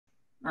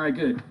All right,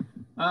 good.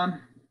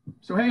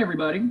 So hey,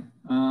 everybody.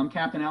 I'm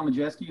Captain Al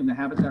Majeski. I'm the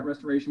Habitat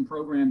Restoration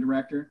Program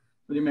Director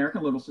for the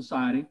American Littoral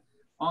Society.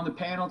 On the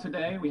panel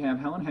today, we have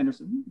Helen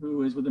Henderson,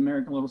 who is with the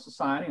American Littoral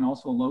Society and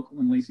also a local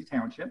in Lacey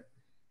Township.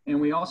 And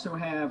we also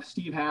have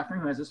Steve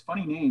Hafner, who has this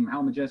funny name,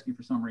 Al Majeski,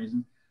 for some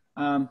reason.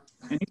 And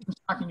he's from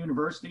Stockton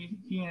University.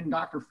 He and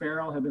Dr.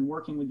 Farrell have been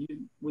working with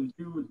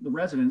you, the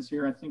residents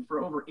here, I think, for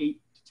over 8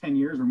 to 10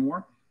 years or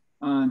more,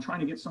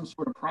 trying to get some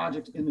sort of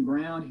project in the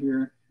ground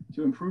here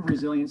to improve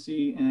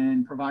resiliency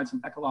and provide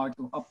some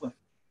ecological uplift.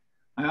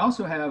 I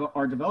also have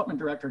our development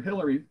director,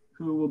 Hillary,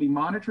 who will be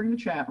monitoring the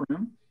chat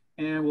room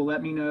and will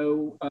let me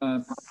know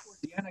towards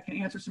the end. I can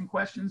answer some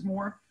questions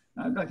more.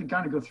 I'd like to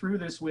kind of go through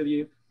this with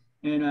you.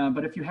 And,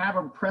 but if you have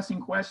a pressing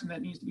question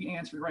that needs to be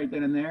answered right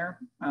then and there,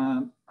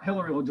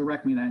 Hillary will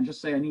direct me that and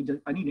just say, I need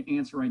to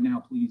answer right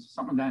now, please,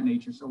 something of that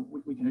nature, so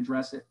we can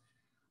address it.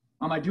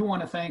 I do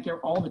want to thank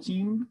all the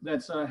team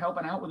that's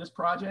helping out with this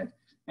project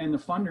and the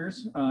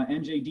funders,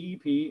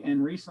 NJDEP,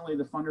 and recently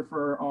the funder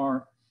for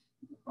our,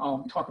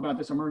 I'll talk about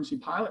this emergency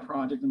pilot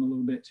project in a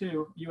little bit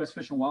too, U.S.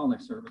 Fish and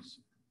Wildlife Service.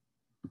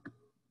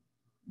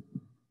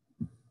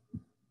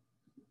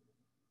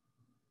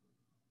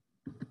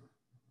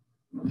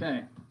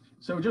 Okay.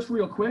 So just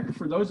real quick,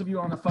 for those of you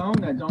on the phone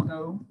that don't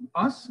know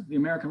us, the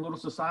American Littoral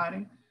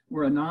Society,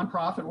 we're a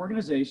nonprofit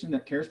organization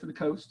that cares for the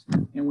coast,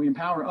 and we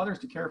empower others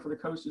to care for the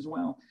coast as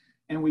well.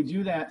 And we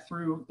do that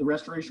through the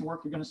restoration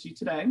work you're going to see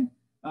today,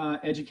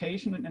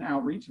 education and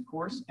outreach, of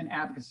course, and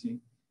advocacy.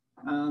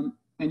 And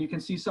you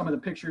can see some of the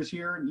pictures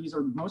here. These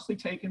are mostly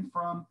taken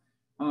from,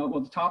 well,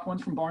 the top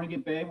one's from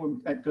Barnegat Bay. We're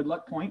at Good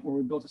Luck Point, where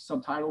we built a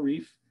subtidal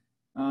reef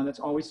that's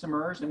always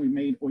submerged, and we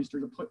made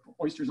oysters to put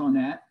oysters on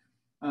that.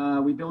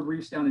 We build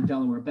reefs down in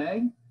Delaware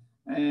Bay,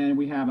 and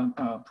we have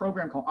a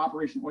program called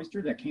Operation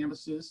Oyster that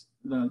canvasses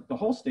the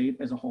whole state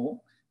as a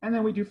whole. And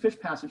then we do fish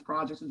passage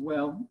projects as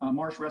well,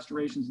 marsh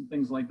restorations and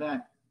things like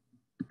that.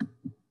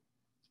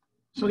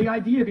 So the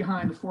idea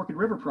behind the Forked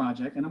River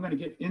project, and I'm going to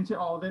get into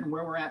all of it and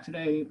where we're at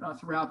today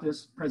throughout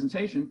this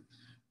presentation.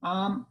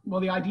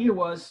 Well, the idea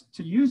was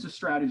to use the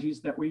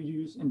strategies that we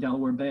use in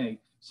Delaware Bay.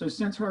 So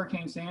since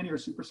Hurricane Sandy or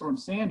Superstorm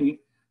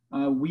Sandy,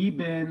 we've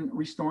been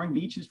restoring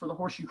beaches for the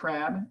horseshoe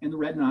crab and the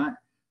red knot.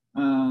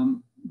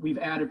 We've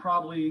added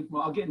probably,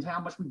 well, I'll get into how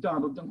much we've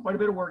done, but we've done quite a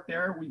bit of work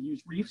there. We've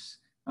used reefs,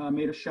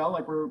 made a shell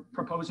like we're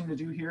proposing to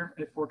do here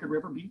at Forked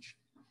River Beach.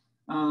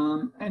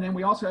 And then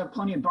we also have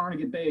plenty of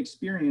Barnegat Bay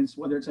experience,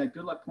 whether it's at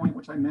Good Luck Point,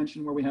 which I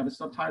mentioned, where we have a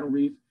subtidal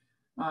reef.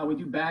 We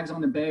do bags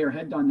on the bay or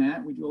head done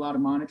that. We do a lot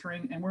of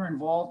monitoring, and we're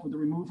involved with the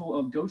removal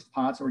of ghost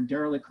pots or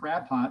derelict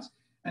crab pots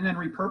and then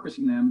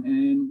repurposing them.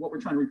 And what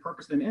we're trying to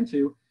repurpose them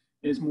into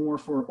is more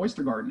for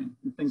oyster gardening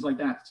and things like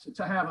that,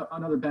 to have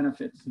another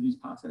benefit to these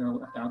pots that are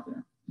left out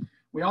there.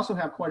 We also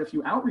have quite a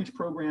few outreach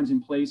programs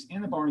in place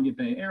in the Barnegat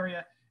Bay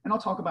area, and I'll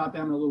talk about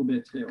them in a little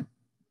bit too.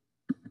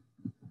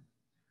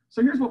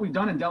 So here's what we've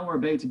done in Delaware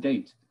Bay to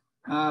date.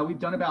 We've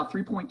done about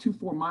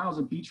 3.24 miles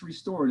of beach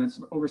restore.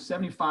 That's over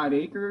 75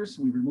 acres.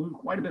 We've removed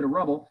quite a bit of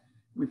rubble.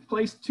 We've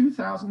placed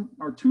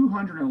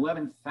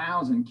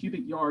 211,000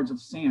 cubic yards of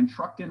sand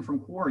trucked in from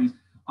quarries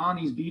on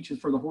these beaches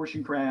for the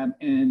horseshoe crab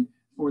and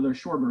for the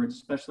shorebirds,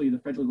 especially the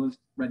federally listed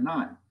red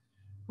knot.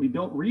 We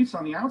built reefs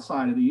on the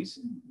outside of these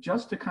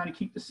just to kind of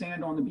keep the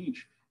sand on the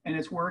beach, and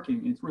it's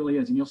working. It really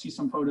is, and you'll see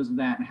some photos of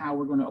that and how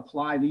we're going to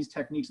apply these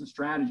techniques and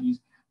strategies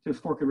to the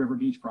Forked River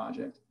Beach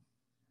project.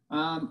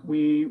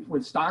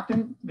 With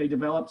Stockton, they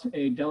developed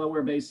a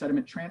Delaware Bay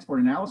sediment transport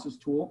analysis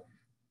tool.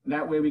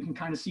 That way we can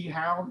kind of see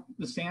how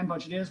the sand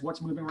budget is,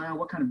 what's moving around,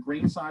 what kind of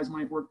grain size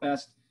might work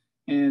best,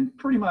 and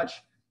pretty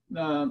much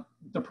the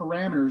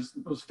parameters,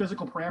 those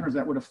physical parameters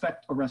that would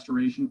affect a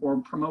restoration or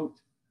promote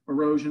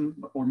erosion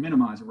or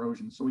minimize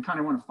erosion. So we kind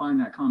of want to find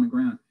that common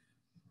ground.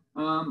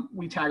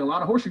 We tag a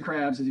lot of horseshoe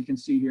crabs, as you can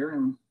see here,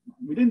 and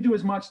we didn't do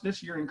as much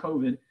this year in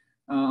COVID.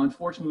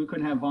 Unfortunately, we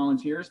couldn't have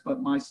volunteers,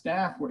 but my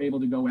staff were able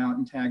to go out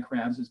and tag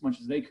crabs as much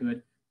as they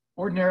could.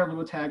 Ordinarily,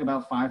 we'll tag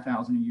about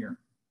 5,000 a year.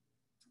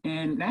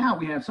 And now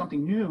we have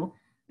something new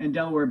in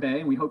Delaware Bay,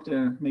 and we hope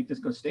to make this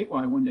go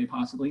statewide one day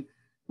possibly.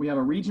 We have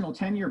a regional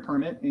 10-year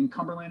permit in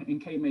Cumberland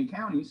and Cape May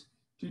counties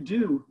to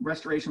do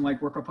restoration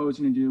like we're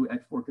proposing to do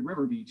at Forked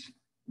River Beach.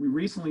 We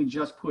recently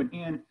just put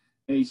in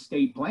a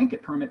state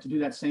blanket permit to do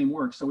that same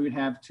work. So we would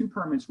have 2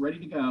 permits ready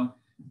to go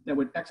that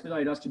would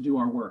expedite us to do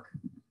our work.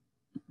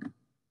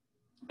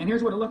 And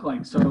here's what it looked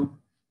like. So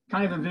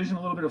kind of envision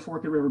a little bit of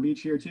Forked River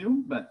Beach here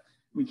too, but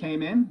we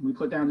came in, we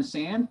put down the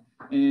sand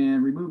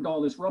and removed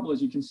all this rubble,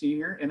 as you can see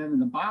here. And then in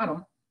the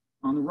bottom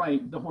on the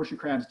right, the horseshoe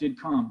crabs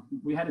did come.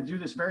 We had to do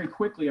this very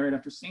quickly right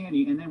after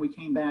Sandy. And then we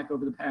came back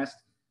over the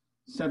past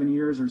 7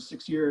 years or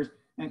 6 years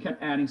and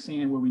kept adding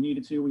sand where we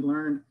needed to. We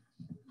learned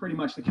pretty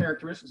much the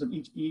characteristics of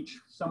each beach.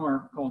 Some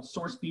are called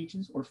source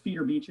beaches or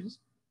feeder beaches,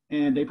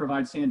 and they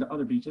provide sand to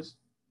other beaches.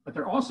 But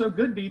they're also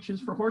good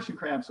beaches for horseshoe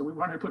crabs. So we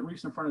wanted to put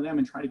reefs in front of them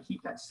and try to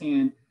keep that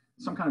sand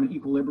some kind of an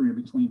equilibrium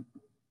between.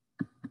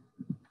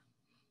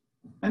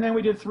 And then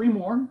we did 3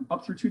 more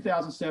up through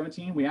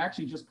 2017. We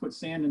actually just put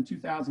sand in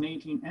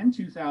 2018 and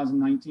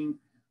 2019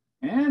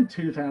 and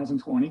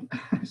 2020.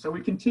 So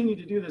we continue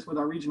to do this with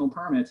our regional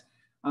permits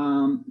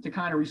to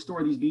kind of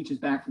restore these beaches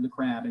back for the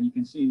crab. And you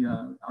can see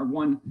our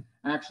one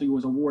actually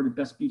was awarded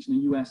best beach in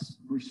the U.S.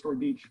 restored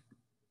beach.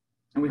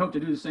 And we hope to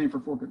do the same for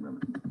Forked River.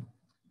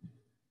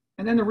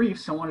 And then the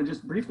reefs, I want to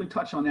just briefly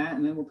touch on that,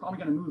 and then we're probably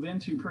going to move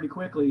into pretty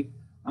quickly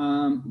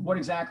what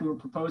exactly we're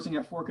proposing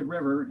at Forked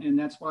River. And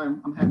that's why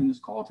I'm having this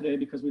call today,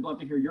 because we'd love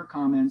to hear your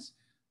comments,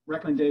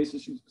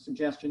 recommendations,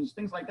 suggestions,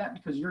 things like that,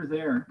 because you're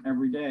there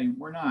every day.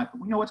 We're not, but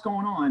we know what's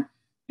going on.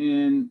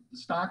 And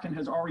Stockton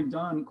has already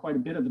done quite a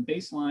bit of the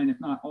baseline, if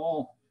not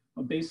all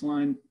of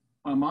baseline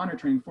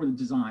monitoring for the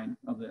design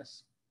of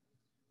this.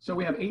 So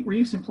we have 8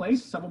 reefs in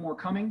place, several more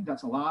coming.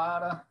 That's a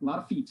lot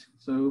of feet.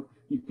 So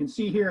you can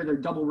see here, they're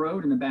double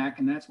rowed in the back,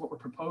 and that's what we're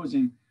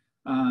proposing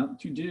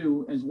to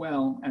do as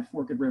well at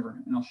Forked River.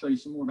 And I'll show you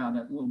some more about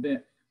that in a little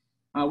bit.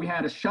 We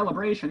had a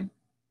celebration,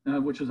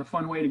 which was a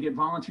fun way to get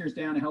volunteers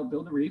down to help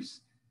build the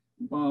reefs.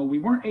 We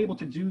weren't able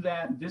to do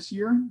that this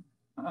year,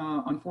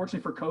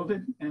 unfortunately for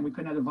COVID, and we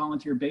couldn't have a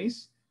volunteer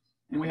base.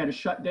 And we had to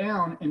shut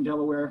down in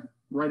Delaware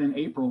right in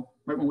April,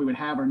 right when we would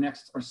have our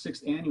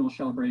 6th annual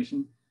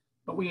celebration.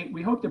 But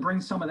we hope to bring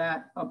some of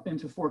that up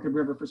into Forked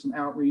River for some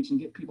outreach and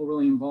get people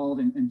really involved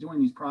in doing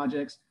these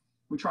projects.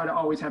 We try to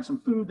always have some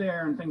food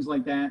there and things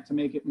like that to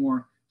make it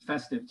more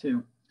festive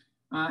too.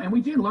 And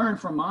we did learn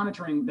from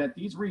monitoring that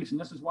these reefs, and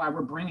this is why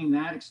we're bringing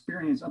that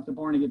experience up to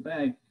Barnegat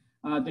Bay,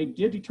 they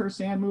did deter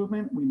sand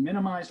movement. We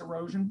minimized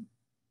erosion.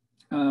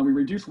 We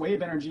reduced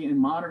wave energy in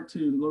moderate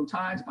to low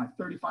tides by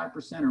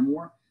 35% or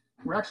more.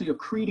 We're actually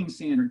accreting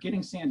sand or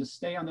getting sand to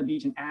stay on the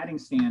beach and adding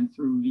sand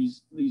through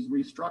these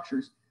reef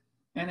structures.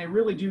 And they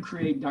really do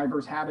create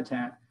diverse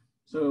habitat.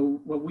 So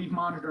what we've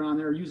monitored on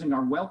there, using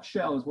our whelk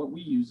shell is what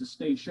we use, the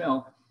state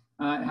shell.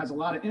 It has a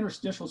lot of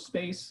interstitial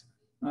space.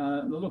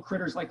 Little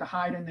critters like to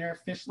hide in there,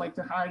 fish like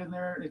to hide in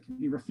there. It can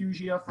be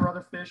refugia for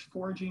other fish,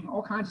 foraging,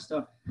 all kinds of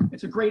stuff.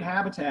 It's a great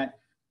habitat.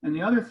 And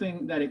the other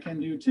thing that it can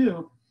do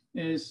too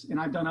is, and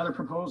I've done other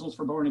proposals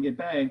for Barnegat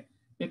Bay,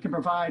 it can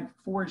provide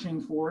foraging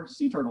for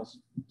sea turtles.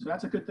 So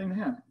that's a good thing to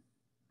have.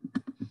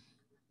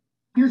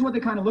 Here's what they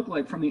kind of look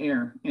like from the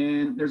air.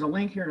 And there's a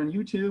link here on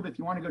YouTube. If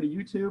you want to go to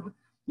YouTube,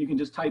 you can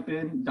just type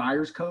in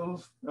Dyer's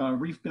Cove,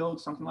 reef build,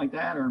 something like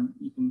that, or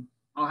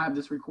I'll have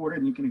this recorded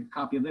and you can get a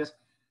copy of this.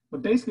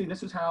 But basically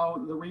this is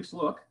how the reefs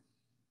look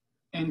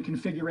in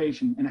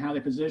configuration and how they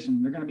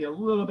position. They're going to be a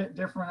little bit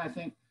different. I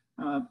think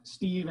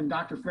Steve and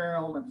Dr.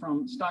 Farrell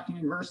from Stockton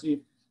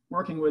University,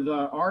 working with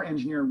our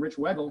engineer, Rich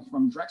Weddle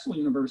from Drexel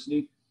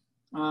University,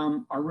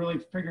 are really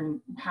figuring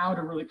how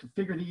to really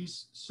configure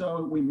these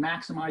so we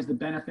maximize the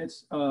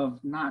benefits of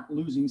not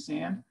losing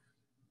sand.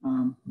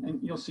 And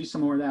you'll see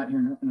some more of that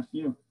here in a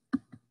few.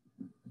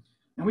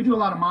 And we do a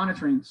lot of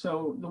monitoring.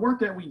 So the work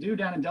that we do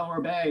down in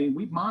Delaware Bay,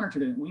 we've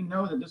monitored it. We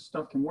know that this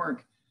stuff can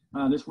work,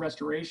 this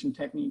restoration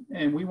technique,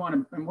 and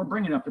we're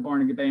bringing it up to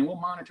Barnegat Bay, and we'll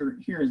monitor it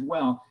here as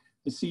well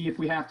to see if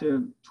we have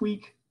to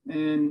tweak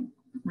and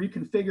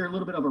reconfigure a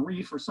little bit of a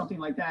reef or something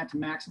like that to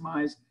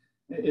maximize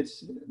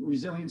its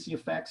resiliency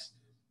effects.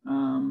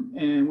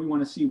 And we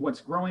want to see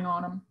what's growing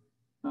on them.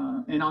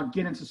 And I'll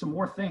get into some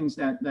more things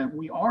that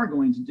we are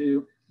going to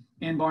do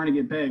in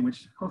Barnegat Bay,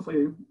 which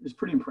hopefully is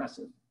pretty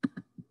impressive.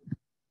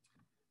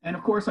 And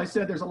of course, I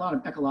said there's a lot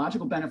of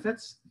ecological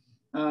benefits.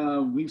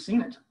 We've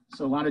seen it.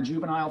 So a lot of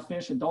juvenile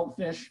fish, adult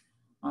fish,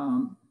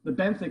 the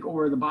benthic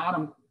or the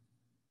bottom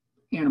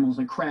animals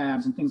like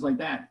crabs and things like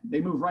that,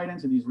 they move right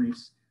into these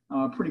reefs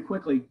pretty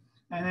quickly.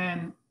 And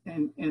then,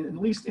 and at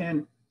least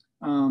in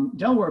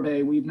Delaware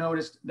Bay, we've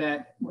noticed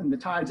that when the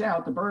tide's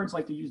out, the birds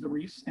like to use the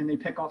reefs and they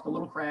pick off the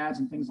little crabs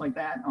and things like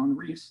that on the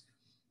reefs.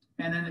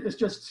 And then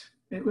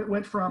it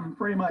went from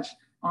pretty much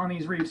on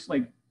these reefs,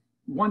 like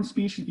one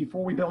species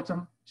before we built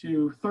them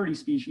to 30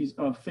 species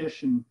of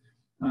fish and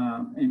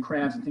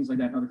crabs and things like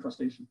that, and other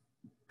crustaceans.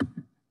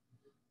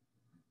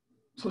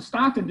 So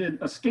Stockton did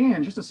a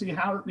scan just to see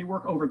how they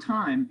work over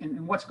time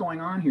and what's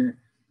going on here.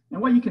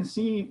 And what you can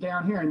see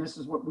down here, and this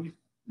is what we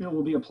feel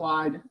will be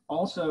applied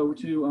also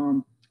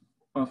to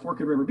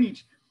Forked River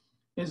Beach,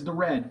 is the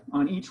red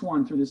on each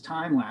one through this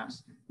time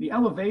lapse. The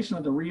elevation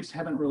of the reefs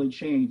haven't really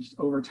changed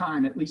over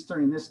time, at least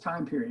during this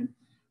time period.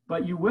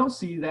 But you will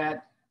see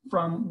that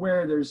from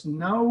where there's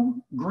no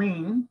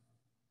green,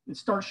 it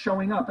starts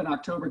showing up in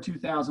October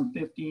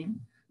 2015,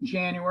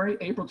 January,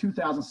 April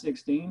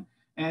 2016,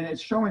 and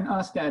it's showing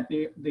us that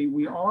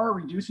we are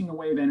reducing the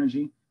wave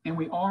energy, and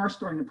we are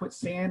starting to put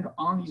sand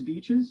on these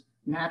beaches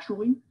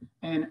naturally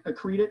and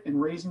accrete it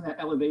and raising that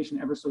elevation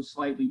ever so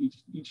slightly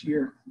each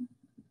year.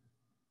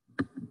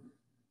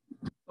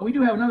 But we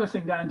do have another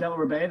thing down in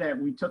Delaware Bay that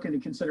we took into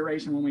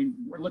consideration when we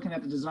were looking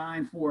at the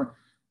design for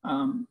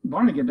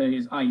Barnegat Bay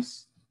is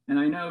ice. And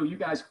I know you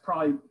guys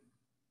probably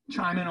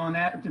chime in on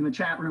that in the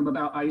chat room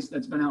about ice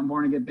that's been out in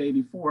Barnegat Bay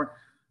before.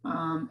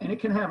 And it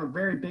can have a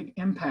very big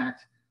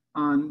impact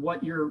on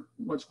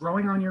what's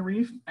growing on your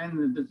reef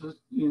and the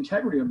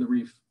integrity of the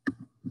reef.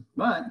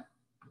 But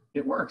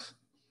it works.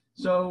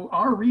 So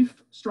our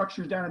reef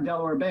structures down in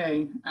Delaware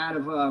Bay, out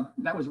of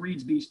that was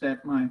Reed's Beach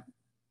that my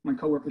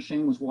coworker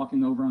Shane was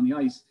walking over on the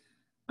ice.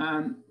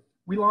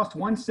 We lost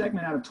one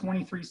segment out of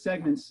 23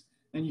 segments,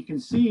 and you can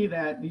see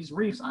that these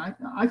reefs,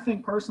 I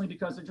think personally,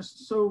 because they're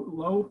just so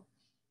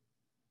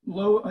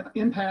low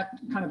impact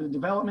kind of a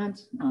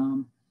development,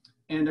 and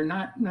they're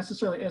not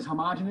necessarily as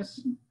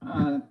homogeneous,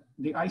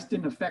 the ice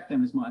didn't affect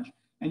them as much.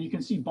 And you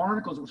can see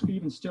barnacles were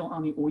even still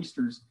on the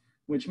oysters,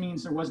 which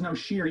means there was no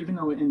shear, even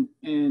though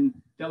in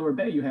Delaware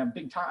Bay you have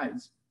big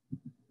tides.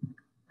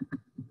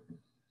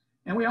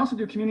 And we also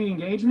do community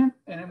engagement,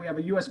 and then we have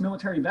a U.S.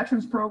 military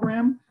veterans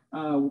program.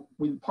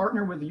 We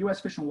partner with the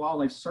U.S. Fish and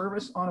Wildlife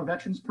Service on a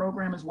veterans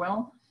program as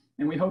well.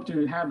 And we hope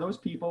to have those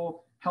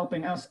people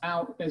helping us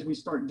out as we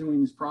start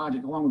doing this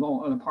project, along with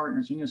all other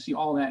partners. You're going to see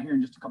all that here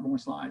in just a couple more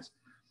slides.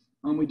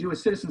 We do a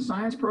citizen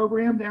science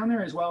program down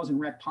there, as well as in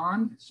Wreck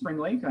Pond, Spring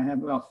Lake. I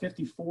have about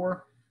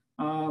 54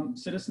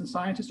 citizen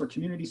scientists or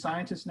community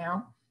scientists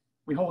now.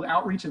 We hold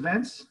outreach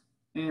events,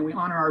 and we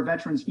honor our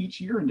veterans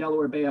each year in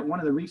Delaware Bay at one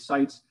of the reef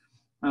sites,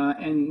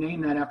 and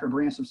name that after a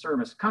branch of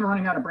service. Kind of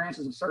running out of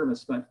branches of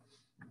service, but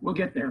we'll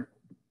get there.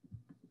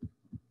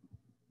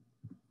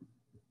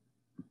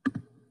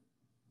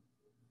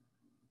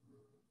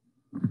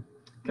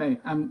 Okay,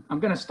 I'm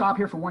going to stop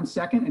here for 1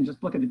 second and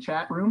just look at the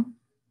chat room.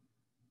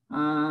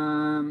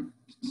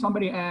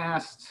 Somebody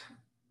asked,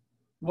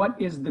 what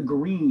is the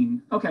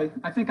green? Okay,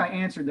 I think I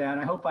answered that.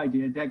 I hope I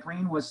did. That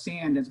green was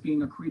sand that's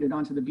being accreted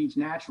onto the beach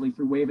naturally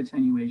through wave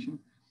attenuation.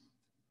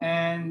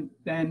 And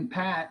then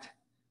Pat,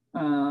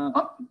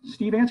 oh,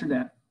 Steve answered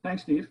that.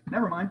 Thanks, Steve.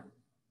 Never mind.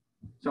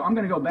 So I'm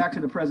going to go back to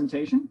the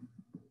presentation.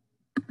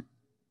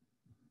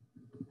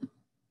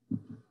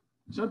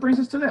 So it brings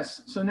us to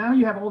this. So now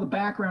you have all the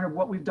background of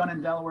what we've done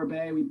in Delaware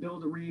Bay. We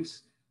build the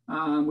reefs.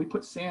 We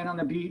put sand on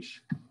the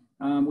beach.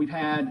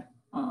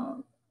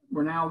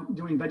 We're now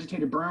doing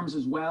vegetated berms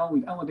as well.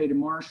 We've elevated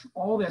marsh.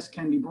 All this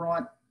can be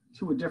brought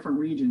to a different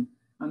region,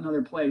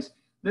 another place.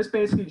 This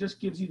basically just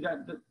gives you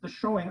the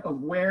showing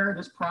of where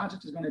this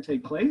project is going to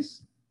take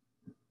place.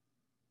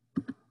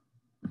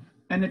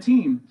 And the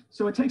team.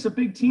 So it takes a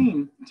big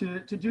team to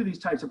do these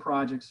types of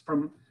projects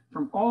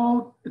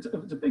it's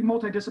a big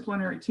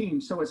multidisciplinary team.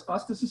 So it's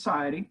us, the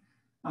society,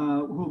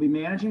 who will be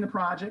managing the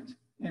project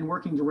and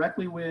working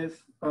directly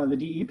with the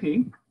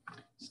DEP.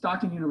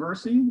 Stockton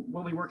University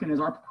will be working as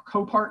our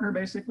co-partner,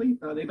 basically.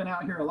 They've been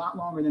out here a lot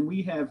longer than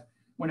we have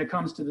when it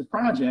comes to this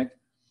project.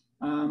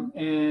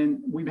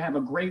 And we have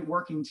a great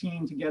working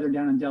team together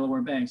down in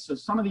Delaware Bay. So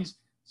some of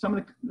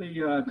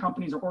the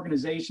companies or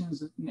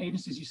organizations and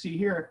agencies you see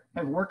here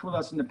have worked with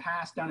us in the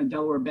past down in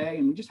Delaware Bay,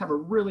 and we just have a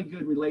really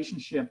good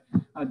relationship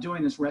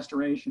doing this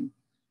restoration.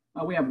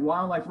 We have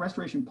wildlife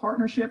restoration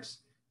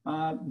partnerships.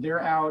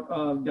 They're out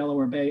of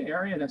Delaware Bay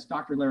area. That's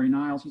Dr. Larry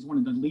Niles. He's one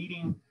of the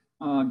leading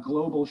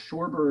global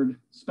shorebird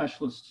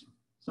specialists.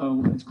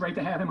 So it's great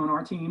to have him on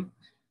our team.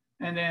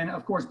 And then,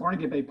 of course,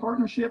 Barnegat Bay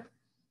Partnership,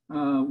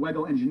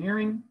 Wego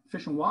Engineering,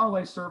 Fish and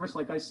Wildlife Service.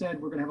 Like I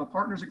said, we're going to have a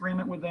partners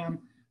agreement with them.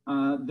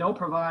 They'll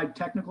provide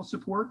technical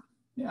support.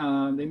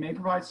 They may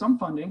provide some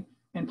funding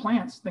and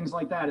plants, things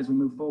like that as we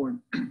move forward.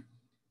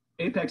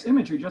 Apex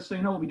Imagery, just so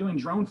you know, we'll be doing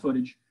drone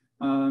footage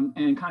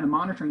and kind of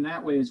monitoring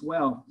that way as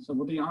well. So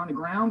we'll be on the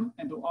ground,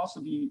 and we'll also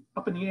be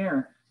up in the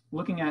air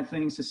looking at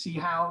things to see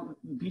how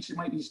the beach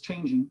might be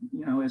changing,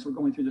 as we're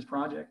going through this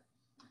project.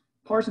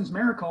 Parsons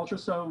Mariculture.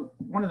 So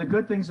one of the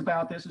good things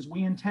about this is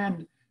we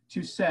intend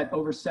to set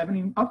up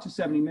to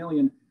 70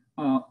 million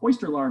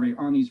oyster larvae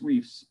on these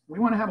reefs. We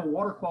want to have a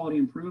water quality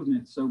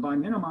improvement. So by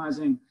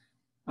minimizing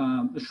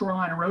the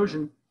shoreline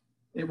erosion,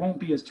 it won't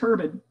be as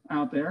turbid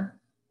out there,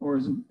 or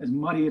as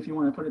muddy, if you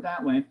want to put it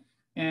that way.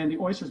 And the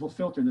oysters will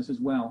filter this as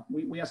well.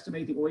 We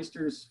estimate the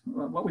oysters,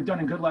 what we've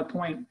done in Good Luck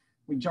Point,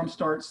 we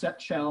jumpstart,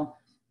 set shell,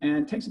 and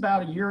it takes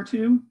about a year or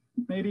two,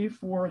 maybe,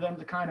 for them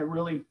to kind of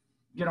really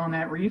get on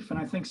that reef. And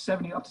I think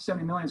up to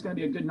 70 million is going to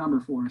be a good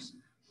number for us.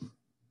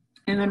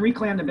 And then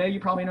Reclaim the Bay, you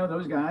probably know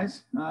those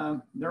guys.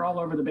 They're all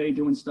over the bay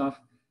doing stuff.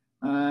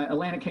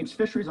 Atlantic Capes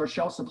Fisheries, our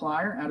shell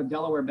supplier out of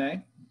Delaware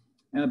Bay.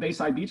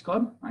 Bayside Beach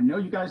Club, I know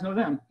you guys know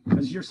them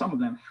because you're some of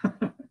them.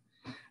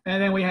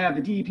 And then we have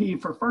the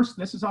DEP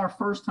this is our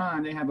first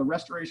time they have a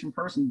restoration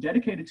person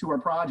dedicated to our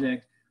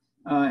project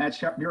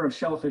at Bureau of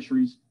Shell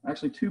Fisheries,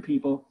 actually 2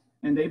 people,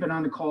 and they've been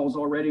on the calls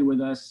already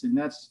with us. And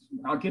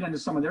I'll get into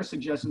some of their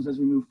suggestions as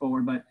we move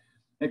forward, but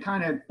it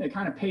kind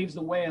of paves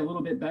the way a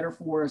little bit better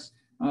for us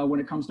when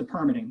it comes to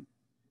permitting.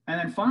 And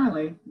then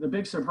finally, the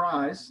big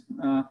surprise,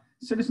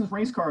 Citizens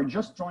Race Car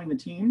just joined the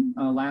team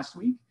last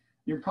week.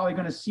 You're probably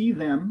going to see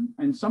them,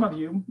 and some of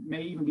you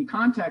may even be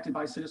contacted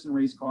by Citizen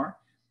Race Car.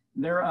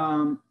 They're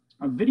a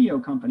video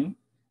company,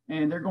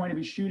 and they're going to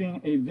be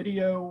shooting a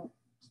video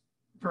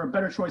for a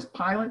Better Choice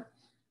pilot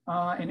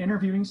and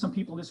interviewing some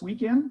people this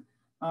weekend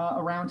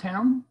around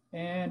town.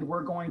 And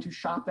we're going to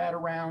shop that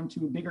around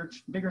to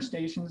bigger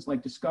stations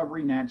like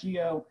Discovery, Nat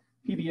Geo,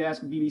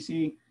 PBS,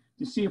 BBC,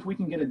 to see if we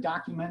can get a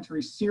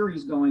documentary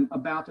series going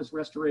about this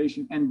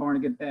restoration and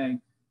Barnegat Bay.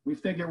 We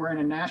figure we're in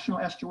a national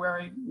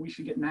estuary, we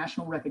should get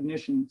national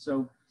recognition.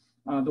 So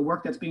the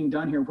work that's being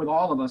done here with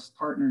all of us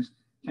partners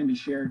can be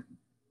shared.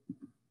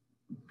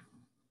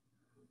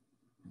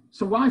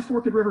 So why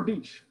Forked River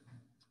Beach?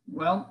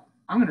 Well,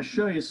 I'm going to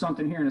show you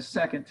something here in a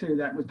second too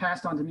that was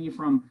passed on to me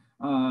from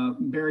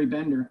Barry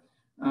Bender,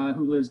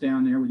 who lives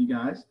down there with you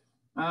guys.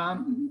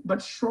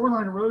 But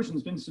shoreline erosion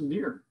has been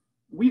severe.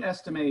 We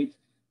estimate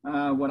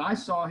what I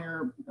saw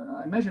here,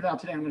 I measured out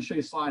today. I'm going to show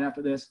you a slide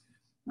after this,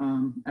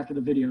 after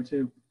the video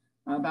too.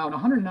 About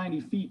 190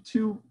 feet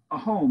to a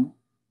home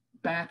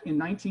back in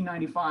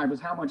 1995 was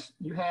how much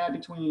you had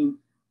between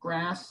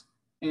grass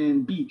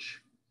and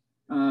beach.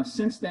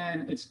 Since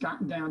then, it's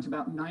gotten down to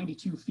about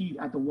 92 feet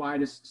at the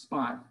widest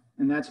spot.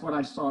 And that's what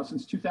I saw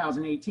since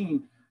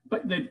 2018.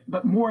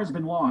 But more has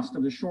been lost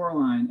of the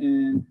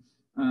shoreline.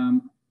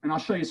 And I'll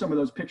show you some of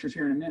those pictures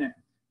here in a minute.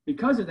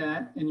 Because of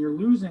that, and you're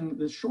losing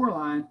the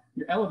shoreline,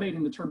 you're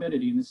elevating the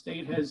turbidity. And the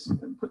state has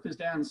put this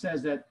down and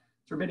says that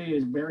turbidity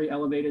is very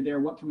elevated there.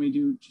 What can we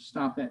do to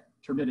stop that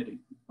turbidity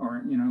or,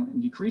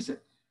 and decrease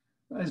it?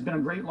 There's been a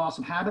great loss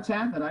of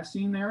habitat that I've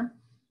seen there.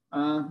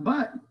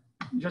 But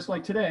just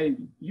like today,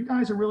 you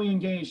guys are really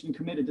engaged and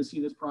committed to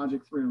see this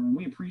project through, and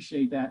we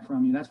appreciate that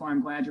from you. That's why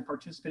I'm glad you're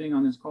participating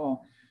on this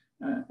call.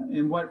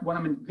 And what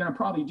I'm going to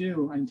probably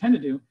do, I intend to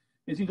do,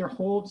 is either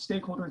hold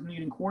stakeholders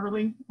meeting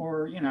quarterly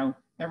or,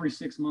 every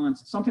 6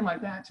 months, something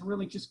like that, to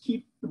really just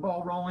keep the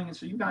ball rolling, and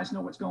so you guys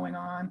know what's going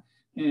on,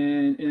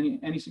 and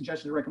any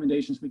suggestions or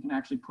recommendations we can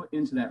actually put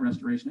into that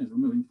restoration as we're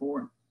moving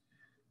forward.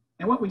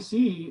 And what we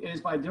see is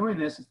by doing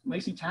this,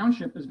 Lacey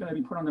Township is going to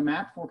be put on the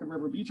map, Forked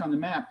River Beach on the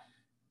map,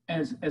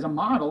 as a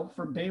model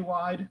for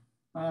bay-wide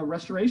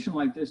restoration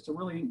like this to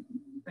really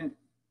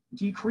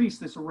decrease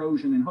this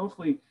erosion and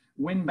hopefully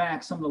win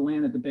back some of the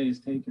land that the bay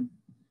has taken.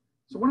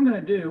 So what I'm going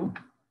to do,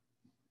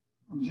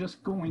 I'm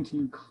just going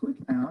to click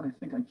out. I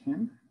think I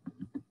can.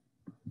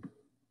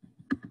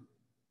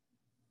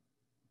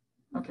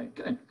 Okay,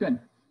 good.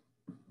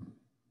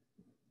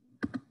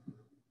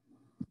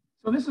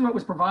 So this is what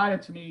was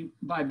provided to me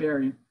by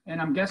Barry,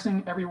 and I'm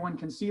guessing everyone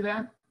can see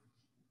that.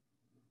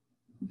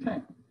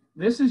 Okay.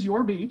 This is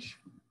your beach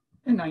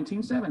in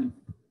 1970.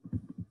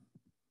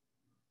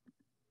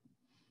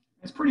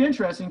 It's pretty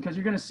interesting because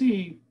you're going to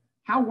see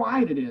how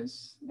wide it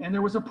is. And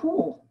there was a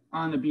pool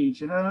on the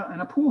beach and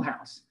a pool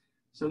house.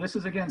 So this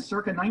is, again,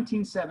 circa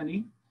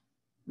 1970,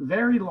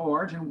 very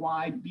large and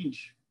wide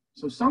beach.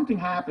 So something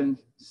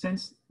happened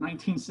since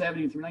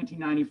 1970 through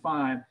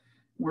 1995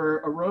 where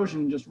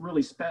erosion just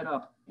really sped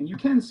up. And you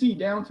can see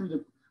down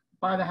through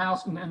by the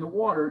house and the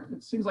water,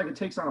 it seems like it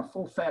takes on a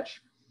full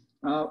fetch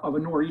of a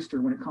nor'easter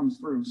when it comes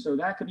through. So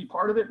that could be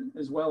part of it,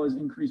 as well as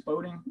increased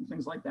boating and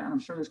things like that. I'm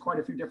sure there's quite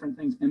a few different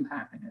things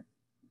impacting it.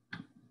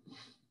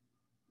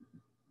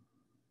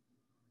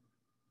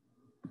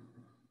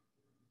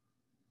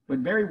 But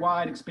very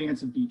wide,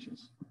 expansive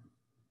beaches.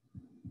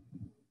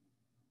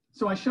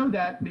 So I showed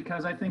that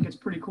because I think it's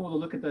pretty cool to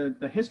look at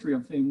the history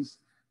of things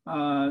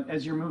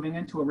as you're moving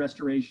into a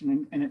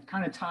restoration, and it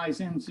kind of ties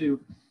into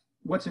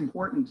what's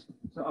important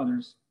to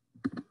others.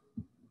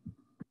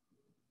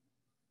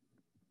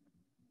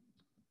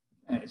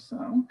 Okay,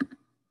 so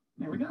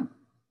there we go.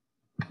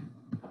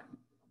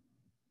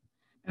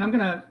 And I'm going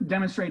to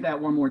demonstrate that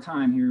one more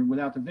time here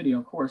without the video,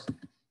 of course.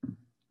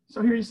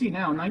 So here you see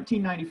now,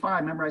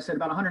 1995, remember I said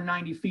about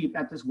 190 feet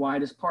at this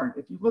widest part.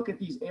 If you look at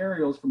these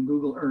aerials from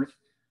Google Earth,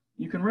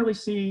 you can really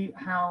see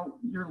how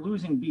you're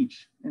losing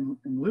beach and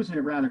losing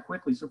it rather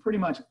quickly. So pretty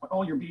much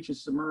all your beach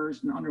is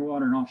submerged and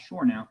underwater and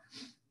offshore now.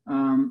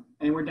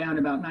 And we're down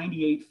to about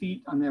 98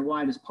 feet on that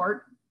widest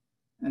part.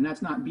 And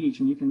that's not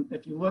beach. And you can,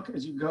 if you look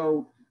as you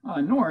go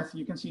north,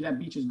 you can see that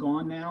beach is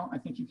gone now. I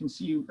think you can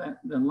see that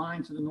the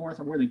line to the north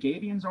of where the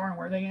gabions are and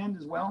where they end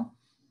as well.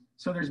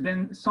 So there's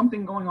been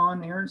something going on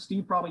there.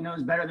 Steve probably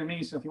knows better than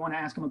me. So if you want to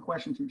ask him a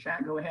question through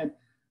chat, go ahead,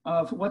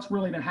 of what's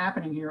really been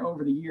happening here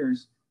over the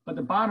years. But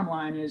the bottom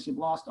line is you've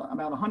lost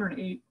about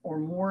 108 or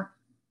more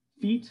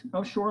feet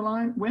of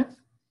shoreline width.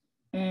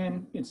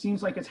 And it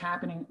seems like it's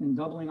happening and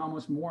doubling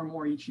almost more and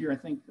more each year. I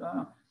think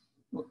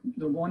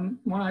the one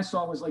I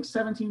saw was like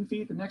 17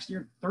 feet, the next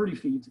year 30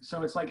 feet.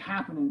 So it's like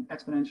happening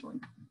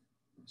exponentially.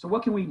 So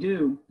what can we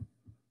do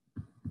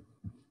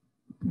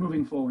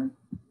moving forward?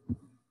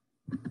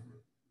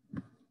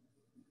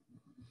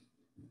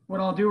 What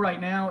I'll do right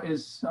now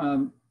is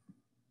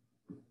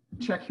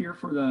check here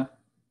for the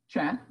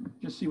chat,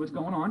 just see what's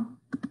going on.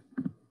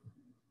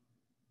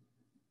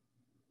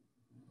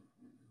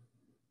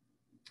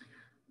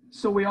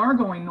 So we are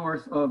going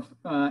north of,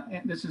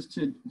 and this is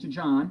to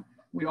John,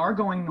 we are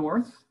going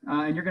north,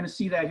 and you're going to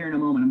see that here in a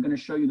moment. I'm going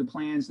to show you the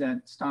plans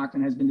that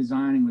Stockton has been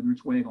designing with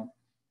Rich Wagle.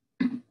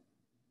 Can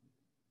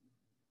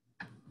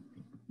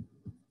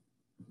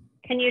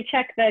you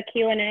check the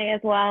Q&A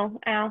as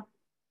well, Al?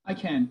 I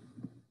can.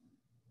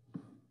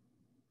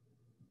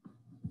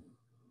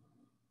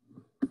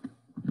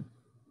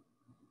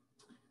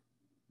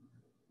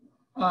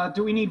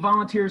 Do we need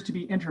volunteers to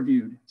be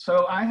interviewed?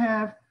 So I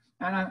have,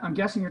 and I'm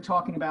guessing you're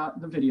talking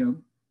about the video.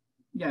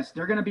 Yes,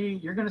 they're going to be,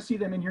 you're going to see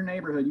them in your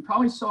neighborhood. You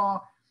probably saw,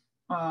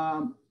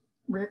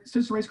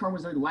 Sister Race Car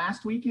was there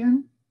last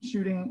weekend,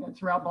 shooting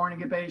throughout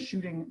Barnegat Bay,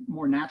 shooting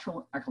more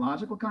natural,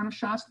 ecological kind of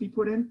shots to be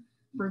put in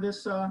for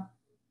this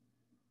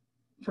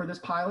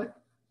pilot.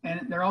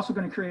 And they're also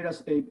going to create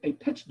us a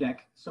pitch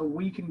deck so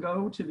we can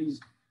go to these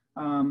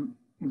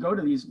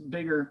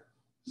bigger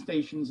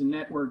stations and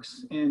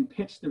networks and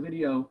pitch the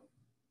video.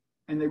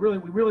 And we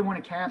really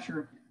want to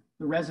capture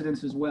the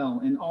residents as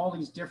well and all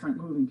these different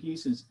moving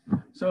pieces.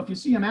 So if you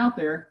see them out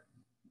there,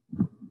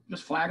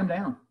 just flag them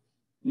down.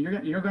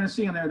 You're going to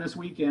see them there this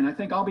weekend. I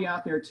think I'll be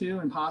out there too,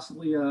 and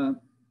possibly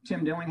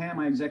Tim Dillingham,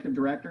 my executive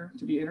director,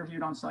 to be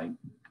interviewed on site.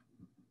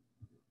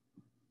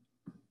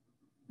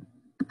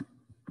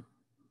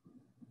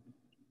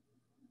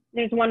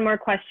 There's one more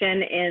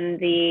question in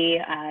the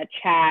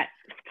chat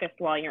just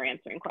while you're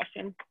answering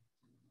questions.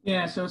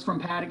 Yeah, so it's from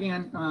Pat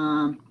again.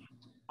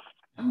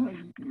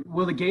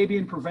 Will the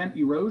gabion prevent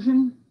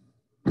erosion?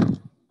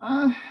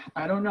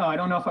 I don't know. I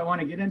don't know if I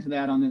want to get into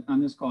that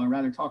on this call. I'd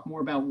rather talk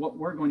more about what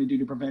we're going to do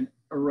to prevent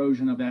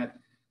erosion of that.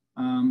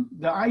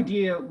 The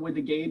idea with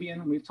the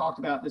gabion, we've talked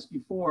about this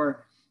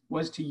before,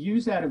 was to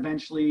use that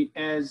eventually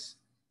as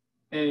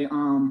a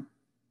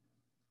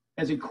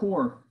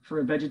core for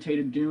a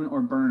vegetated dune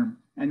or berm.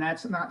 And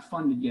that's not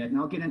funded yet. And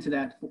I'll get into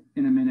that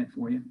in a minute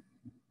for you.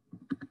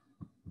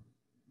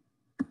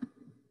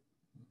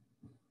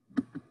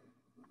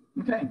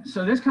 Okay,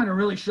 so this kind of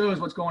really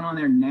shows what's going on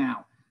there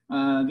now.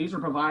 These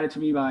were provided to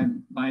me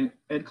by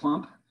Ed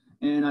Klump,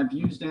 and I've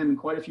used them in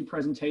quite a few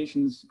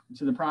presentations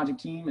to the project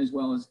team as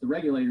well as the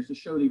regulators to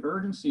show the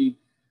urgency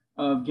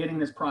of getting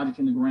this project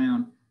in the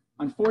ground.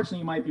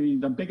 Unfortunately, might be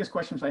the biggest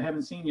questions I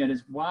haven't seen yet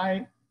is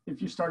why,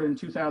 if you started in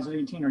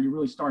 2018, are you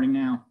really starting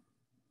now?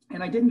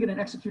 And I didn't get an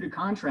executed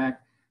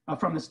contract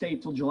from the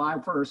state till July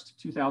 1st,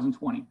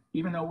 2020.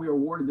 Even though we were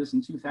awarded this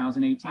in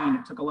 2018,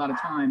 it took a lot of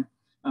time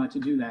to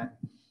do that.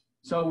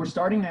 So we're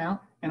starting now,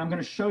 and I'm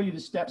going to show you the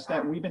steps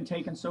that we've been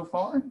taking so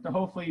far to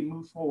hopefully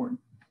move forward.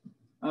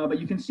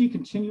 But you can see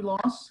continued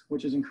loss,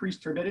 which is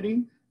increased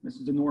turbidity. This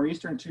is the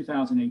nor'easter in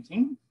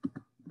 2018.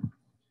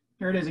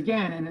 Here it is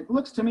again, and it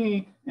looks to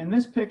me in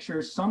this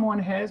picture, someone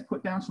has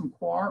put down some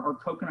coir or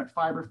coconut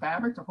fiber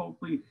fabric to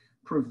hopefully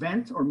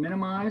prevent or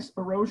minimize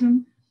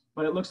erosion,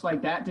 but it looks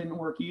like that didn't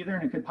work either,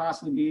 and it could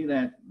possibly be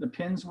that the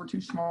pins were too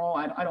small.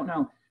 I don't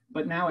know.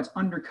 But now it's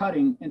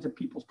undercutting into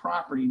people's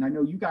property. And I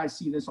know you guys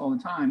see this all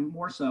the time,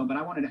 more so, but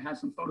I wanted to have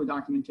some photo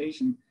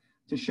documentation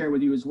to share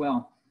with you as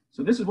well.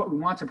 So this is what we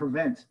want to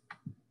prevent.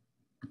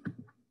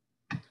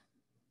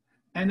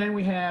 And then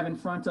we have in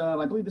front of,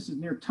 I believe this is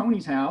near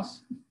Tony's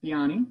house,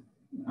 Fiani.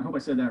 I hope I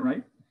said that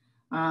right.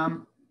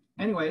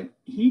 Anyway,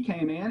 he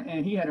came in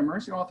and he had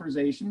emergency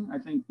authorization, I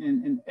think,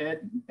 and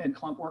Ed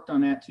Klump worked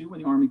on that too with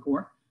the Army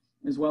Corps,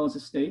 as well as the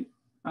state,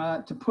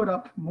 to put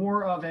up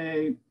more of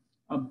a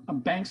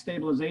bank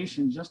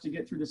stabilization just to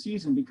get through the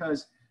season,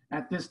 because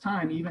at this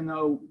time, even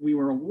though we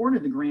were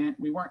awarded the grant,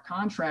 we weren't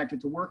contracted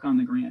to work on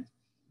the grant.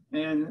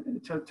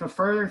 And to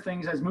further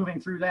things as moving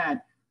through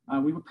that,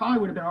 we probably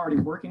would have been already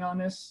working on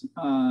this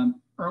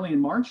early in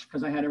March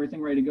because I had everything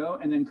ready to go,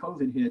 and then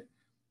COVID hit.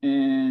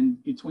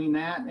 And between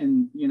that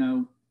and, you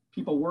know,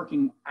 people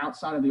working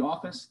outside of the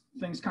office,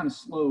 things kind of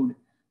slowed.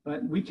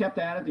 But we kept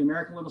at it. The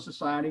American Littoral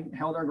Society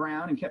held our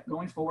ground and kept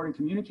going forward and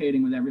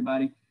communicating with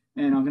everybody.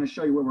 And I'm going to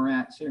show you where we're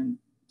at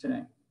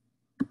today.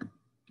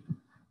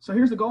 So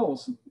here's the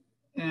goals.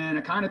 And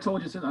I kind of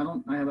told you,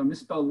 I have a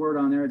misspelled word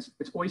on there. It's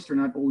oyster,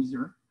 not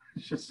oyster,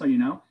 just so you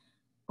know.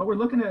 But we're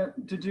looking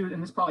to do,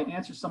 and this probably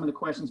answers some of the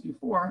questions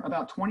before,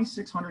 about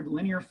 2,600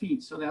 linear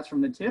feet. So that's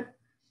from the tip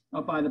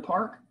up by the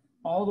park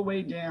all the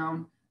way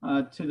down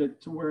to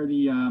where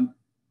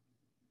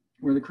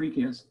the creek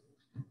is.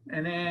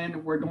 And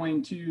then we're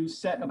going to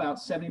set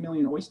about 70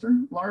 million oyster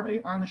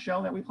larvae on the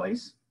shell that we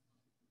place.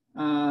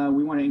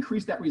 We want to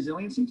increase that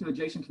resiliency to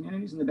adjacent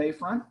communities in the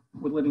bayfront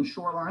with living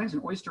shorelines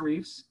and oyster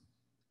reefs.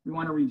 We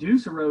want to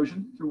reduce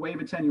erosion through wave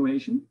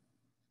attenuation.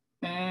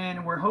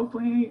 And we're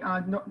hopefully,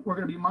 we're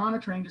going to be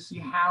monitoring to see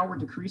how we're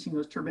decreasing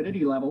those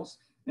turbidity levels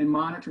and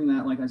monitoring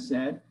that, like I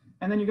said.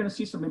 And then you're going to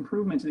see some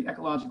improvement to the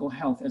ecological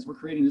health as we're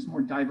creating this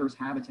more diverse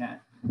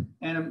habitat.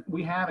 And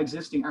we have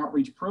existing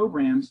outreach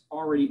programs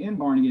already in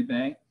Barnegat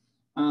Bay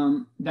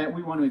that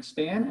we want to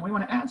expand, and we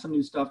want to add some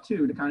new stuff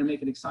too to kind of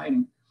make it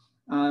exciting.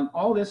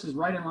 All this is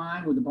right in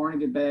line with the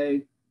Barnegat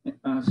Bay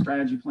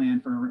strategy plan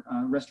for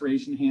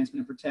restoration, enhancement,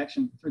 and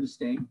protection through the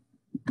state.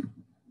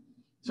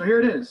 So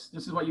here it is.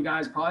 This is what you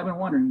guys probably been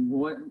wondering.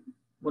 What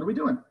are we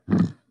doing?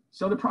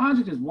 So the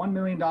project is $1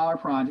 million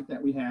project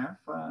that we have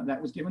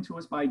that was given to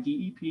us by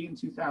DEP in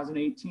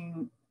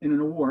 2018 in an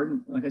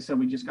award. Like I said,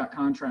 we just got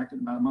contracted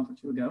about a month or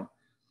two ago.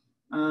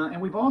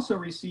 And we've also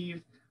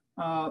received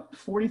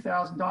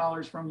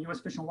 $40,000 from U.S.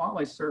 Fish and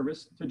Wildlife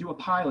Service to do a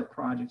pilot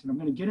project. And I'm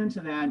going to get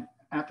into that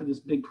after this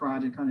big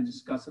project, kind of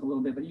discuss it a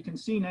little bit. But you can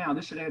see now,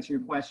 this should answer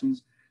your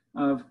questions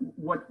of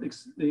what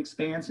the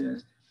expanse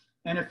is.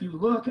 And if you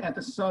look at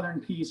the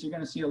southern piece, you're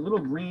going to see a little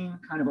green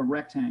kind of a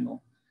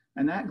rectangle.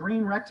 And that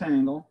green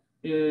rectangle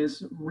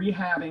is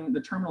rehabbing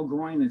the terminal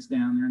groin that's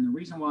down there. And the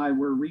reason why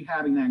we're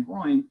rehabbing that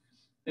groin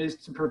is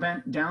to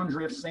prevent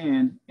downdrift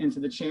sand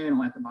into the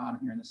channel at the bottom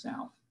here in the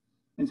south,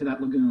 into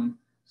that lagoon.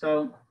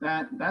 So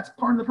that's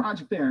part of the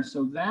project there.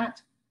 So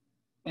that,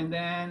 and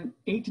then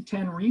 8 to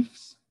 10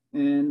 reefs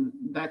And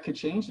that could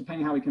change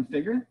depending how we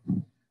configure it.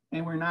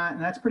 And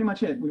and that's pretty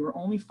much it. We were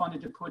only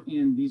funded to put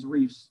in these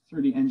reefs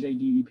through the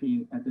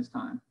NJDEP at this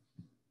time.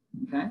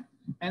 Okay.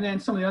 And then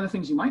some of the other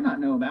things you might not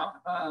know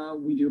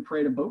about, we do a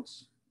parade of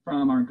boats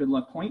from our Good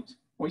Luck Point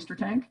oyster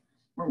tank,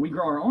 where we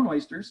grow our own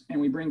oysters and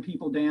we bring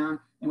people down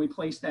and we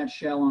place that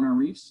shell on our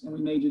reefs. And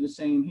we may do the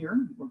same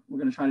here. We're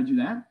going to try to do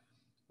that.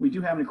 We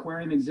do have an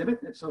aquarium exhibit.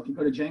 So if you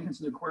go to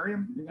Jenkinson's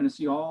Aquarium, you're going to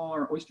see all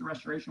our oyster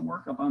restoration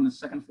work up on the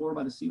second floor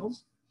by the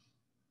seals.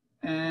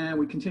 And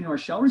we continue our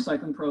shell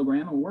recycling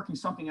program. And we're working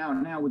something out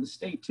now with the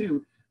state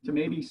too, to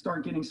maybe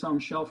start getting some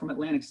shell from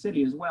Atlantic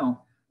City as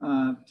well,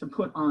 to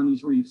put on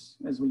these reefs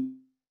as we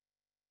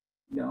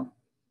go.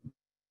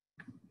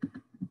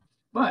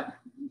 But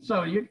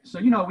so you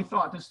know, we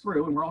thought this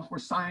through, and we're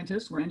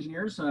scientists, we're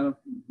engineers.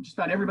 Just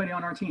about everybody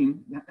on our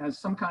team has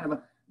some kind of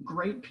a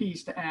great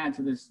piece to add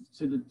to this,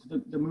 to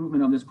the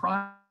movement of this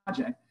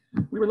project.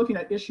 We were looking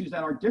at issues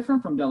that are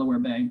different from Delaware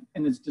Bay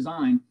in this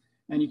design.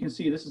 And you can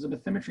see this is a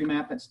bathymetry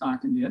map that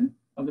Stockton did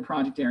of the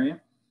project area.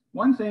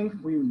 One thing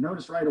we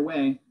noticed right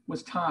away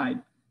was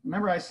tide.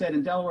 Remember I said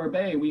in Delaware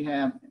Bay, we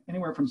have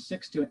anywhere from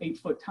 6 to 8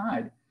 foot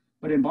tide,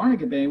 but in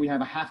Barnegat Bay, we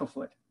have a ½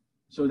 foot.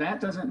 So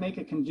that doesn't make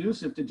it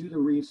conducive to do the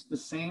reefs the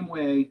same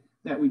way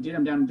that we did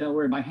them down in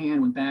Delaware by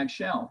hand with bag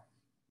shell,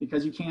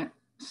 because you can't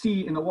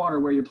see in the water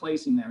where you're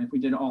placing them if we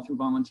did it all through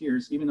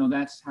volunteers, even though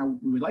that's how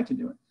we would like to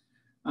do it.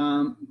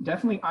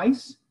 Definitely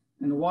ice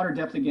and the water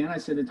depth. Again, I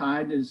said the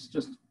tide is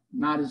just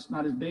not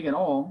as big at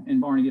all in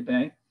Barnegat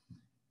Bay.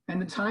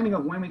 And the timing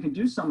of when we can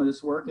do some of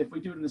this work, if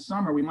we do it in the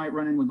summer, we might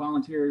run in with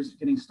volunteers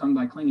getting stung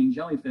by clinging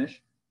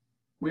jellyfish.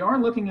 We are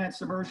looking at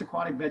submerged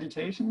aquatic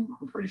vegetation.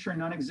 We're pretty sure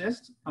none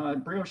exists.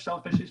 Brioche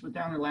shellfishes was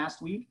down there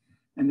last week,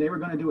 and they were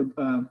going to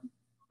do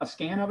a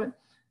scan of it.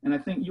 And I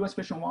think U.S.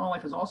 Fish and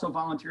Wildlife has also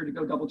volunteered to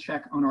go double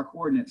check on our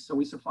coordinates. So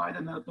we supplied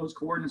them those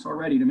coordinates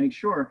already to make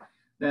sure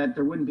that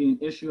there wouldn't be an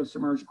issue of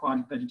submerged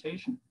aquatic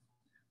vegetation.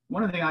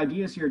 One of the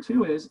ideas here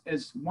too is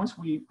once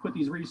we put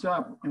these reefs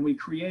up and we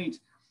create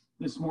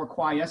this more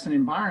quiescent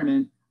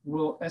environment,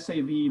 will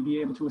SAV be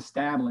able to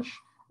establish?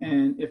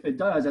 And if it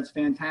does, that's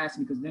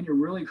fantastic, because then you're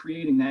really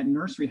creating that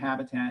nursery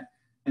habitat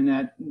and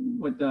that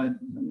what the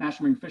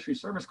National Marine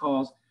Fisheries Service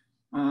calls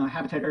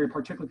habitat area of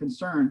particular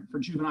concern for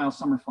juvenile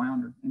summer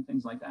flounder and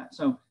things like that.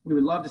 So we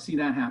would love to see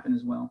that happen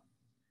as well.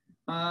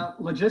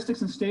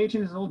 Logistics and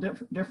staging is a little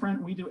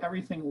different. We do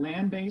everything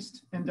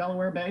land-based in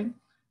Delaware Bay.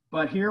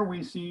 But here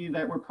we see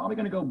that we're probably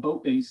going to go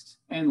boat-based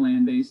and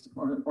land-based,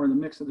 or the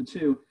mix of the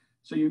two.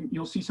 So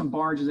you'll see some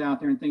barges out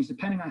there and things,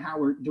 depending on how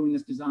we're doing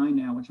this design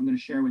now, which I'm going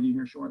to share with you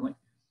here shortly.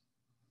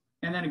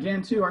 And then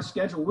again, too, our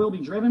schedule will be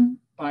driven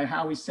by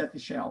how we set the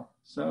shell.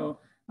 So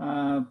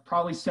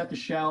probably set the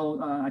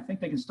shell, I think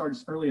they can start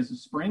as early as the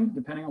spring,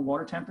 depending on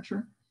water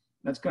temperature.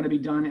 That's going to be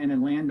done in a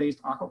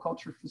land-based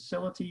aquaculture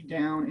facility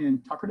down in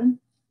Tuckerton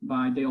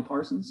by Dale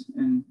Parsons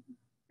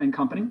and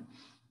company.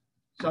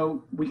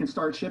 So we can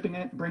start shipping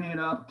it, bringing it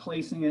up,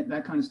 placing it,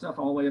 that kind of stuff,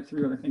 all the way up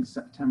through, I think,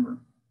 September.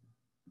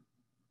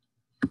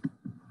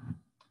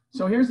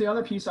 So here's the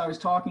other piece I was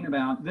talking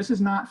about. This is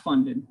not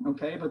funded,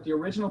 okay? But the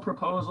original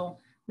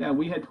proposal that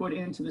we had put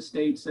into the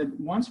state said,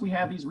 once we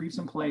have these reefs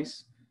in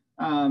place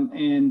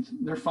and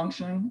they're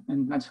functioning,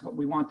 and that's what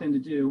we want them to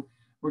do,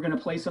 we're going to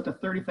place up to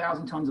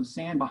 30,000 tons of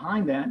sand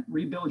behind that,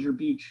 rebuild your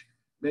beach,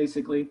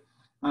 basically.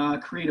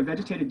 Create a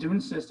vegetated dune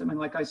system. And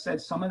like I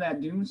said, some of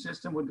that dune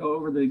system would go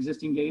over the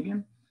existing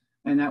gabion,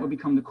 and that would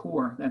become the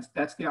core.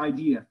 That's the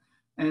idea.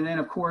 And then,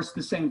 of course,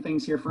 the same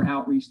things here for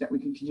outreach that we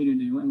can continue to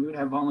do. And we would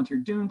have volunteer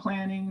dune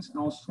plantings and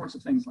all sorts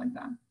of things like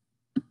that.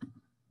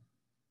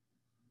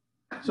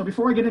 So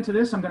before I get into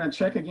this, I'm going to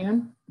check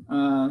again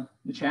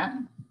the chat,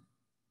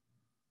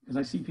 because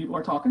I see people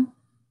are talking.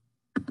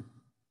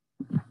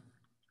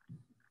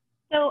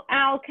 So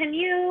Al, can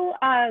you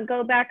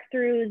go back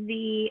through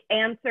the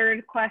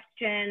answered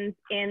questions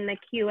in the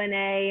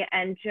Q&A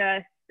and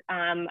just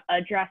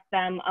address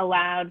them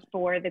aloud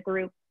for the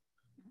group?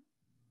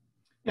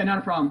 Yeah, not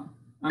a problem.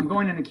 I'm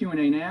going into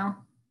Q&A now.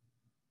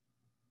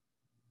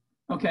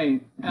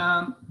 Okay,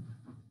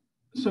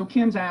 so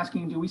Kim's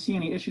asking, do we see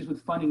any issues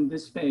with funding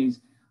this phase?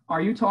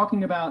 Are you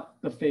talking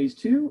about the phase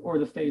 2 or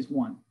the phase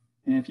 1?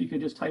 And if you could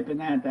just type in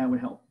that, that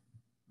would help.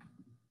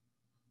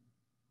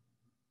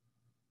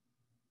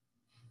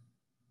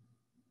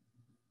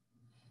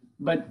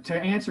 But to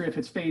answer if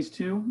it's phase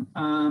 2,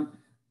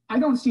 I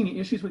don't see any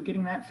issues with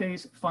getting that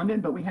phase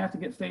funded, but we have to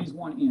get phase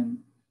 1 in.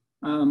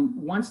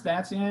 Once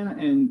that's in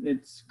and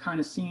it's kind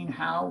of seen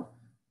how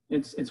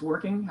it's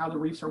working, how the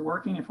reefs are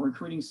working, if we're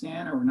recruiting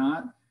sand or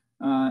not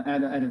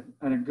at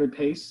a good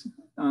pace,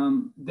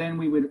 then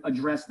we would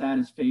address that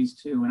as phase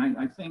 2. And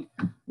I think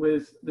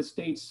with the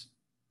state's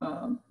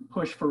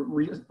push for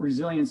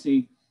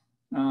resiliency,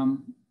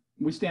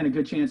 we stand a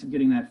good chance of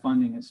getting that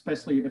funding,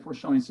 especially if we're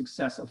showing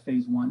success of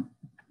phase 1.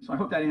 So I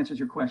hope that answers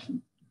your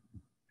question.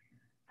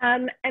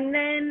 And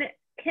then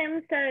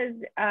Kim says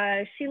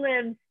she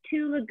lives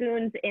 2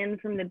 lagoons in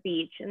from the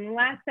beach. In the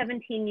last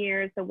 17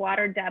 years, the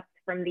water depth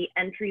from the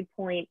entry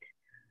point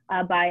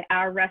by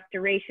our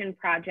restoration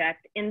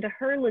project into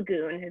her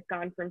lagoon has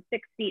gone from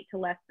 6 feet to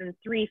less than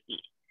 3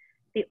 feet.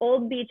 The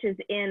old beach is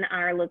in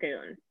our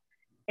lagoons.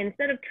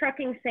 Instead of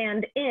trucking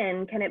sand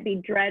in, can it be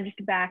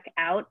dredged back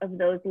out of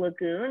those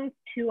lagoons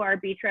to our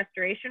beach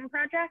restoration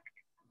project?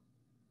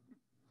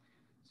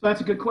 So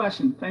that's a good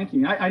question. Thank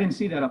you. I didn't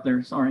see that up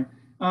there. Sorry.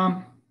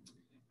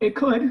 It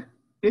could.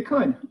 It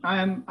could.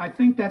 I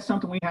think that's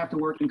something we have to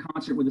work in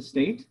concert with the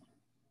state.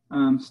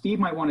 Steve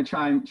might want to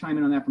chime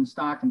in on that from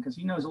Stockton because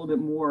he knows a little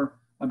bit more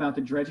about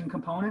the dredging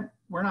component.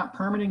 We're not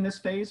permitting this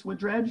phase with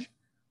dredge,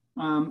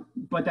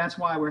 but that's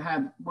why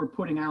we're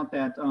putting out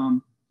that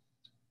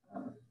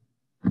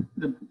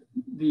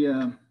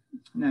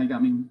now you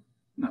got me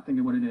not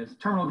thinking what it is.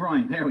 Terminal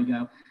groin. There we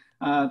go.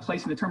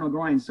 Placing the terminal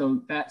groin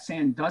so that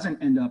sand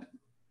doesn't end up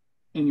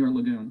in your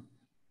lagoon.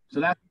 So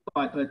that's the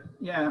thought. But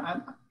yeah,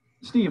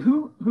 Steve,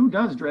 who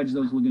does dredge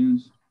those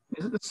lagoons?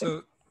 Is it the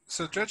state?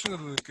 So dredging of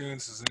the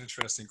lagoons is an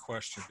interesting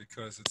question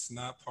because it's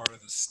not part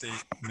of the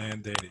state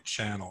mandated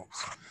channels.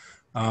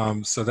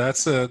 So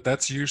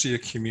that's usually a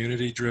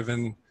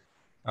community-driven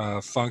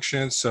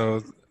function.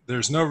 So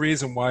there's no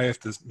reason why, if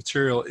the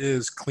material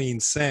is clean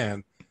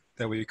sand,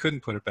 that we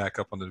couldn't put it back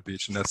up onto the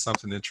beach, and that's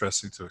something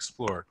interesting to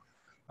explore.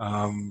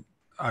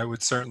 I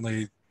would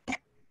certainly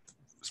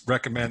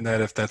recommend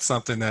that if that's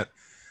something that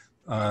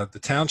the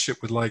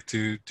township would like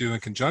to do in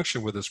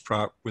conjunction with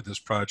this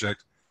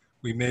project,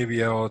 we may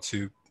be able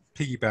to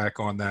piggyback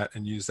on that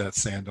and use that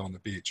sand on the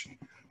beach.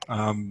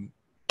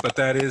 But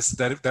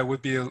that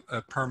would be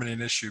a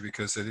permanent issue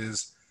because it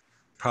is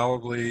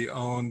probably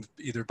owned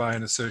either by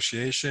an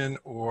association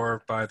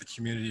or by the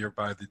community or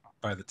by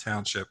the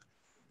township.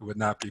 It would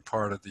not be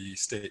part of the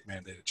state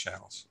mandated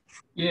channels.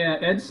 Yeah,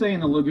 Ed's saying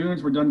the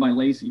lagoons were done by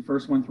Lacey,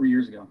 first one 3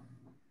 years ago.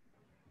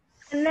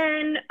 And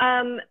then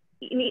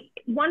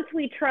once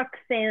we truck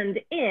sand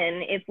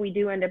in, if we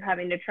do end up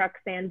having to truck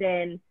sand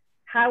in,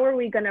 how are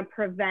we going to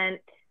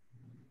prevent,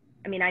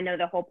 I mean, I know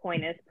the whole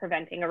point is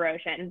preventing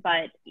erosion,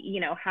 but,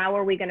 how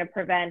are we going to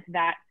prevent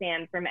that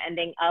sand from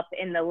ending up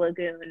in the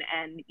lagoon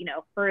and,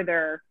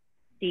 further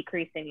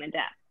decreasing the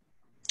depth?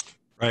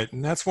 Right,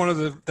 and that's one of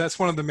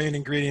the main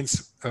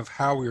ingredients of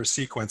how we are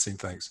sequencing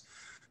things.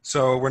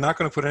 So we're not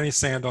going to put any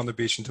sand on the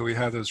beach until we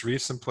have those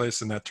reefs in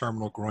place and that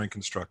terminal groin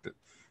constructed.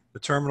 The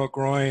terminal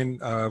groin,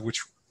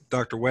 which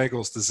Dr.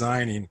 Weigel's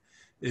designing,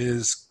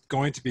 is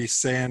going to be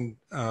sand.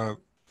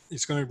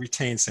 It's going to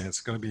retain sand.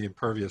 It's going to be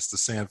impervious to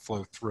sand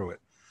flow through it.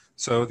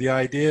 So the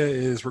idea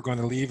is we're going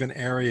to leave an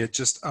area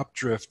just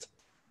updrift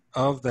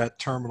of that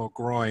terminal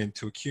groin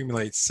to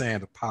accumulate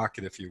sand, a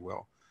pocket, if you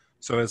will.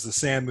 So as the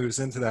sand moves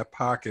into that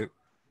pocket,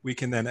 we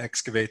can then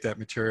excavate that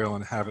material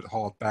and have it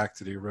hauled back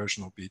to the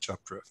erosional beach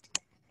updrift.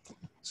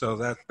 So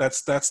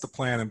that's the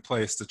plan in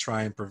place to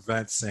try and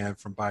prevent sand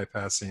from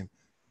bypassing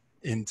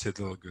into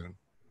the lagoon.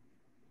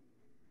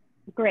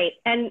 Great.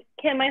 And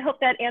Kim, I hope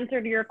that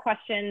answered your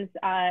questions.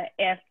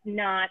 If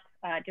not,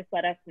 just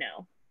let us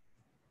know.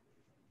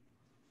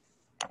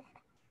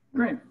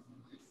 Great.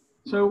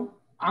 So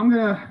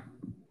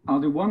I'll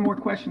do one more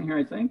question here,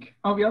 I think.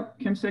 Oh, yep.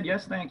 Kim said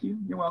yes. Thank you.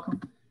 You're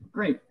welcome.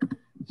 Great.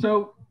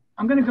 So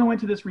I'm going to go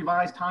into this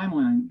revised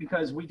timeline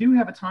because we do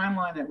have a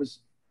timeline that was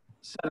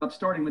set up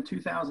starting with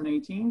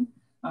 2018.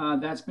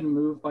 That's been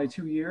moved by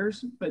 2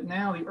 years, but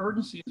now the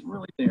urgency is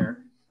really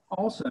there.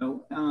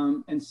 Also,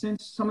 and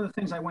since some of the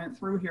things I went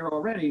through here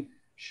already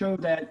show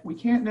that we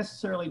can't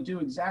necessarily do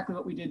exactly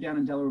what we did down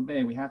in Delaware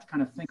Bay. We have to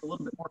kind of think a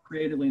little bit more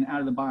creatively and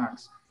out of the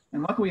box.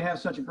 And luckily we have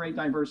such a great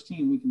diverse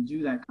team, we can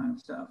do that kind of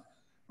stuff.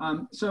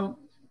 So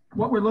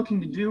what we're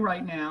looking to do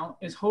right now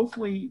is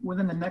hopefully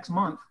within the next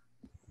month,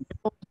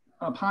 build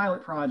a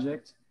pilot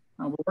project.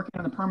 We're working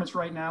on the permits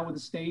right now with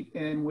the state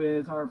and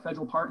with our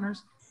federal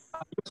partners.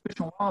 U.S. Fish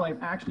and Wildlife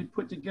actually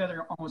put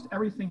together almost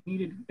everything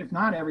needed, if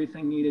not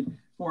everything needed,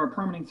 for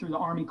permitting through the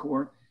Army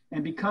Corps.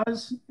 And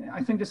because,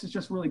 I think this is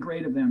just really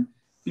great of them,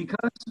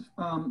 because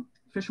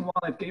Fish and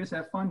Wildlife gave us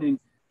that funding,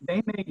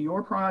 they made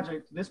your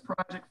project, this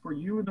project for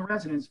you and the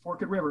residents,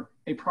 Forked River,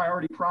 a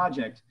priority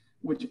project,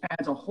 which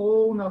adds a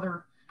whole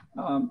nother,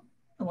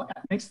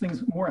 makes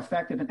things more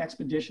effective and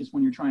expeditious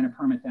when you're trying to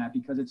permit that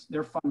because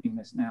they're funding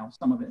this now,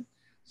 some of it.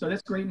 So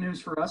that's great news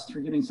for us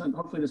for getting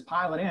hopefully this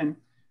pilot in.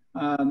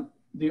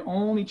 The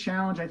only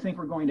challenge I think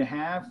we're going to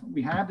have,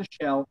 we have the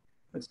shell,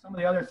 but some of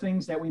the other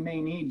things that we may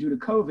need due to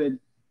COVID,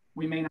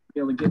 we may not be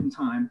able to get in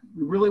time.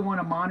 We really want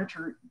to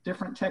monitor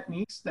different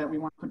techniques that we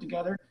want to put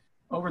together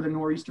over the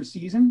nor'easter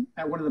season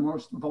at one of the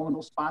most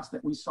vulnerable spots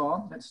that we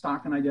saw that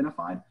Stockton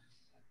identified,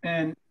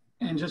 and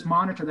just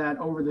monitor that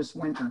over this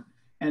winter.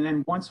 And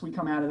then once we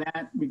come out of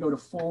that, we go to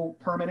full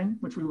permitting,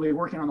 which we will be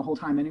working on the whole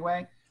time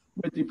anyway,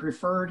 with the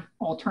preferred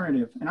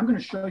alternative. And I'm going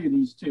to show you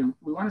these too.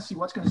 We want to see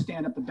what's going to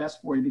stand up the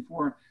best for you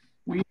before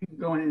we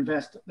go and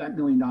invest that $1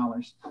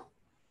 million.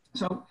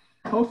 So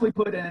hopefully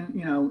put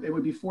in, it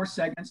would be 4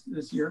 segments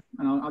this year,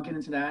 and I'll get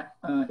into that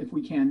if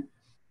we can.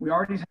 We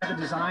already have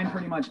the design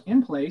pretty much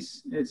in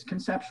place. It's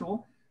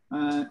conceptual,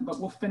 but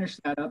we'll finish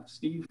that up.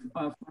 Steve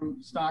from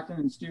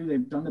Stockton and Stu,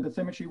 they've done the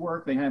bathymetry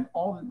work. They have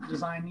all the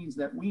design needs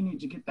that we need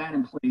to get that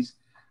in place.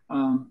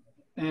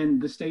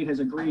 And the state has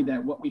agreed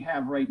that what we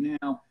have right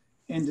now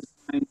in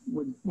design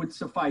would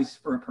suffice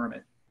for a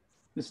permit.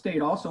 The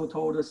state also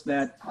told us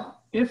that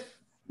if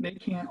they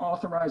can't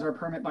authorize our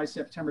permit by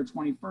September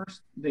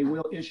 21st, they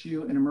will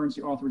issue an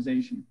emergency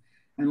authorization.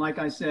 And like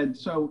I said,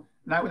 so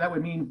that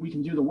would mean we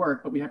can do the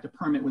work, but we have to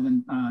permit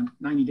within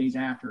 90 days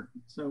after.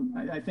 So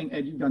I think,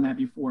 Ed, you've done that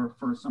before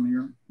for some of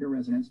your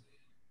residents.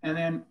 And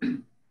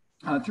then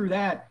through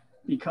that,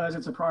 because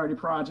it's a priority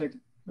project,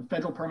 the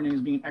federal permitting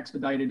is being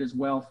expedited as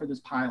well for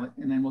this pilot,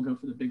 and then we'll go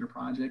for the bigger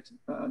project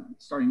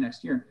starting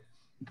next year.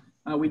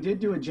 We did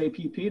do a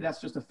JPP, that's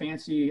just a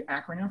fancy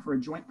acronym for a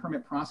joint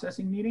permit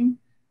processing meeting.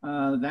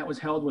 That was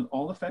held with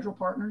all the federal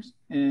partners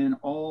and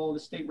all the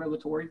state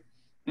regulatory,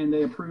 and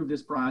they approved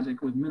this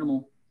project with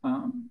minimal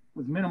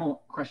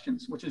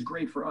questions, which is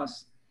great for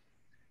us.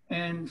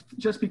 And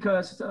just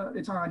because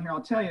it's on here,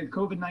 I'll tell you,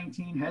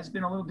 COVID-19 has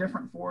been a little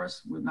different for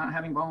us with not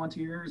having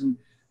volunteers and,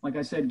 like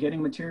I said,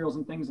 getting materials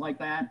and things like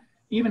that.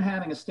 Even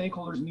having a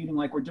stakeholders meeting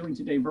like we're doing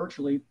today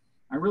virtually,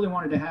 I really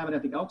wanted to have it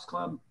at the Elks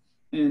Club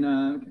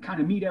and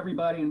kind of meet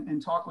everybody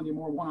and talk with you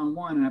more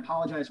one-on-one. And I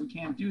apologize we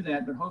can't do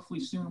that, but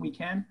hopefully soon we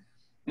can.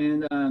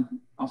 And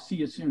I'll see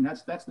you soon.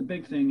 That's the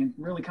big thing, and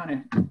really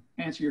kind of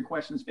answer your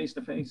questions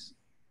face-to-face.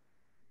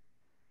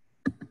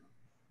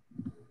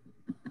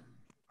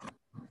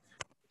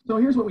 So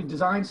here's what we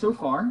designed so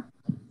far.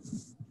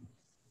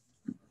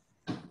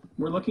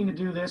 We're looking to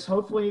do this,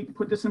 hopefully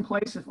put this in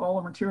place if all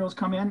the materials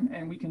come in,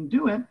 and we can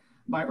do it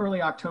by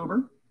early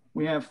October.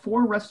 We have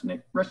 4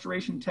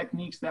 restoration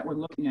techniques that we're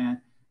looking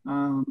at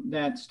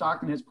that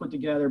Stockton has put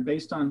together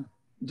based on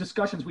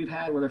discussions we've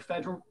had with our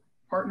federal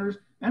partners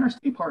and our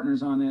state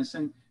partners on this.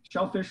 And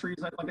Shell Fisheries,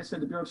 like I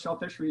said, the Bureau of Shell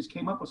Fisheries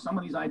came up with some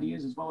of these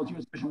ideas, as well as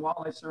U.S. Fish and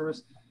Wildlife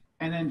Service.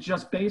 And then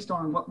just based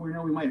on what we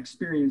know we might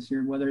experience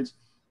here, whether it's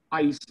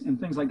ice and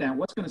things like that,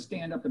 what's going to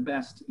stand up the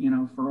best, you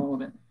know, for all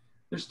of it.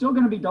 There's still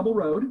going to be double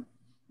road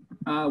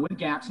with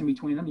gaps in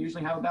between them. They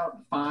usually have about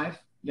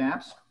 5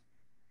 gaps.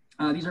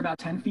 These are about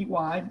 10 feet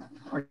wide,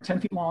 or 10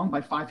 feet long by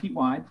 5 feet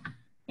wide.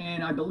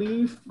 And I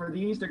believe for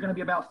these, they're going to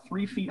be about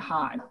 3 feet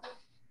high.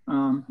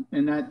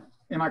 And that,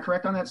 am I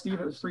correct on that, Steve?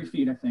 It was 3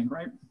 feet, I think,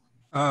 right?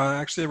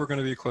 Actually, we're going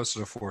to be closer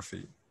to 4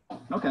 feet.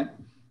 Okay.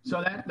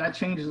 So that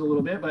changes a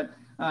little bit, but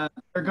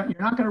you're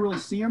not going to really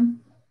see them,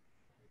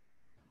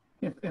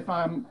 if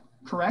I'm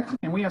correct.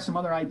 And we have some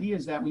other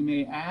ideas that we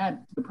may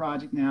add to the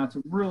project now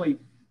to really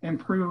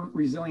improve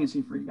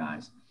resiliency for you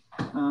guys.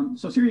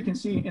 So here you can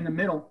see in the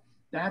middle,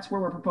 that's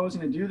where we're proposing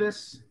to do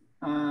this.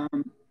 I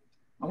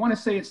want to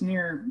say it's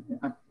near,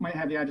 I might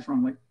have the address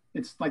wrong, like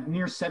it's like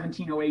near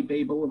 1708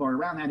 Bay Boulevard,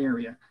 around that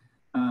area,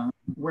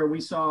 where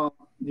we saw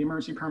the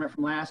emergency permit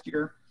from last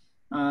year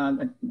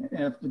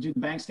to do the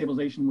bank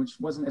stabilization, which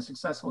wasn't as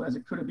successful as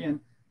it could have been.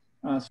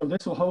 So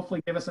this will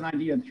hopefully give us an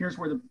idea. Here's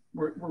where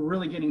we're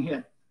really getting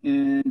hit,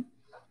 and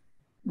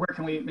where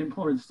can we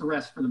employ the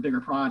rest for the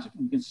bigger project.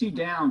 And you can see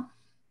down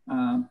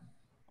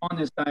on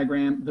this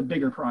diagram the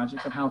bigger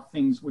project of how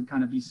things would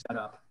kind of be set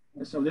up.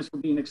 So this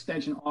would be an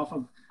extension off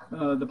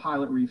of the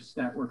pilot reefs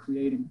that we're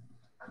creating.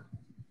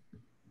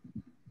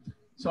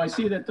 So I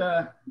see that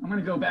I'm going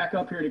to go back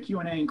up here to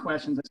Q&A and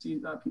questions. I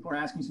see people are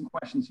asking some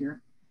questions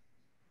here.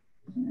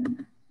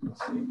 And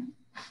let's see.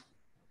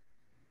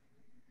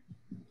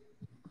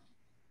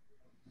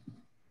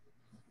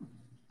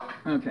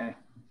 Okay.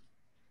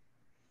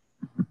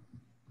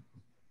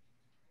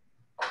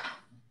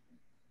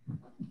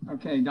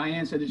 Okay,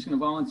 Diane said she's going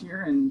to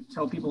volunteer and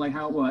tell people like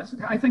how it was.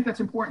 I think that's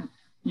important.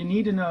 You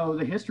need to know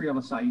the history of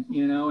a site,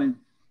 you know, and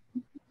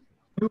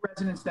new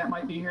residents that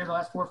might be here the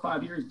last 4 or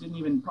 5 years didn't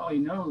even probably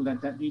know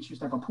that that beach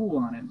used to have a pool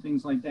on it and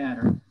things like that.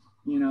 Or,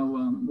 you know,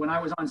 when I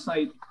was on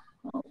site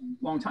a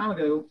long time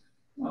ago,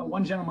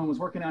 one gentleman was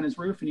working on his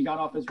roof, and he got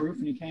off his roof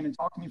and he came and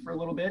talked to me for a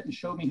little bit and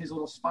showed me his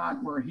little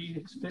spot where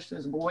he fished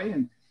as a boy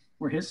and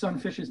where his son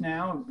fishes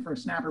now for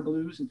snapper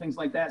blues and things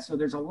like that. So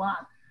there's a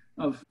lot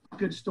of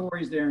good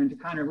stories there, and to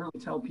kind of really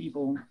tell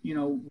people, you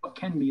know, what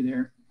can be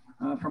there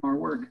from our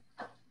work.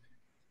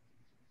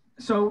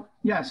 So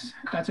yes,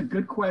 that's a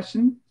good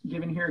question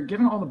given here.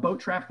 Given all the boat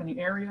traffic in the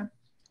area,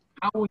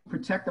 how will we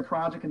protect the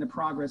project and the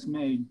progress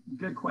made?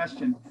 Good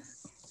question.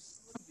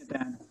 Get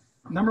that.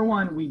 Number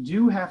one, we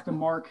do have to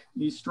mark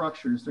these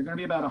structures. They're going to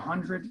be about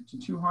 100 to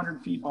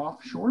 200 feet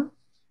offshore.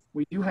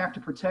 We do have to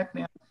protect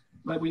them,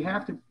 but we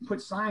have to put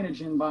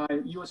signage in by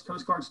U.S.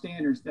 Coast Guard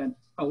standards that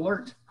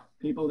alert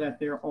people that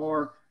there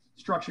are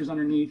structures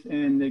underneath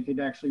and they could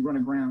actually run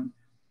aground.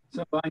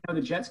 So I know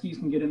the jet skis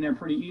can get in there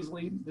pretty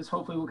easily. This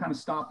hopefully will kind of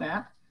stop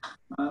that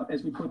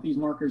as we put these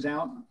markers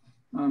out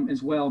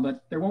as well,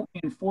 but there won't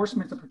be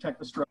enforcement to protect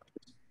the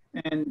structures.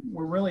 And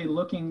we're really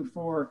looking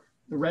for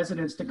the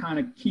residents to kind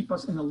of keep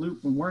us in the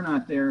loop when we're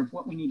not there of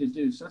what we need to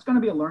do. So it's going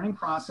to be a learning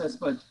process,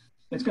 but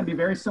it's going to be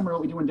very similar to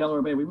what we do in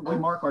Delaware Bay. We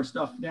mark our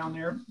stuff down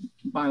there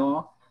by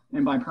law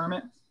and by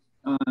permit.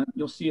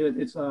 You'll see that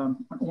it's an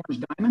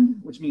orange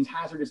diamond, which means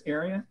hazardous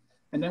area.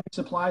 And then we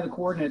supply the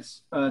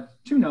coordinates to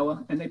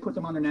NOAA, and they put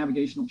them on their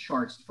navigational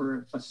charts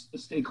for a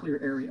stay clear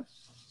area.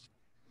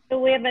 So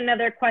we have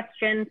another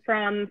question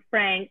from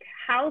Frank.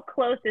 How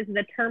close is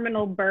the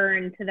terminal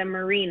burn to the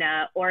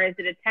marina, or is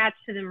it attached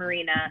to the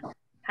marina?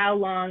 How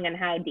long and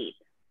how deep?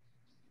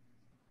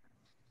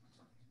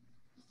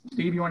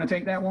 Steve, you want to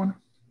take that one?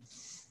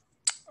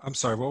 I'm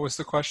sorry, what was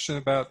the question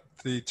about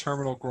the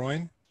terminal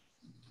groin?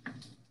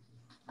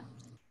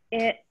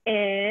 It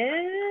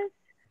is,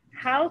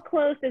 how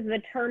close is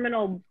the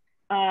terminal,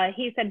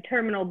 he said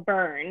terminal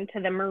burn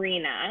to the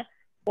marina,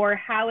 or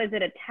how is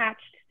it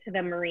attached to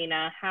the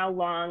marina? How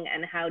long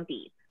and how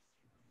deep?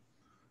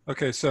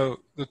 Okay,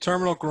 so the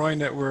terminal groin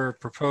that we're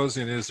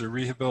proposing is a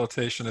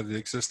rehabilitation of the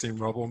existing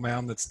rubble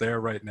mound that's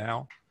there right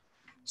now.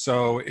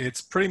 So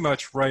it's pretty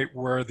much right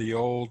where the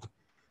old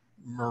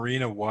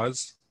marina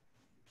was.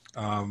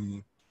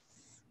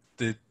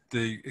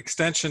 The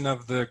extension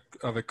of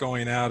it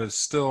going out is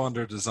still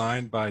under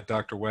design by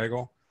Dr.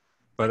 Weigel,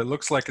 but it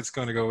looks like it's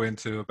going to go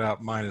into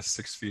about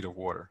 -6 feet of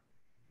water.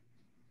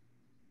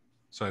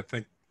 So I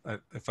think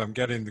if I'm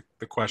getting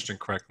the question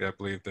correctly, I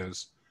believe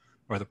those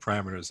are the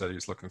parameters that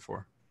he's looking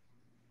for.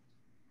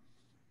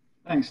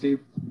 Thanks,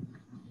 Steve.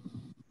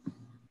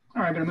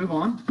 All right, going to move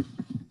on.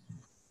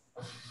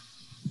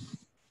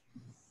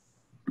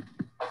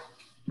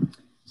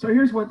 So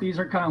here's what these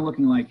are kind of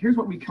looking like. Here's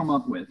what we come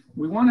up with.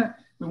 We want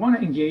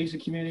to engage the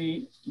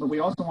community, but we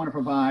also want to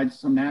provide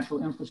some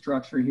natural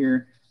infrastructure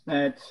here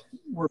that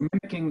we're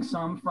mimicking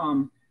some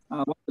from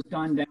what was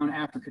done down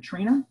after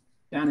Katrina,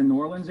 down in New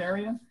Orleans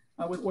area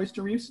with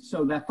oyster reefs.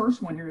 So that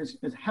first one here is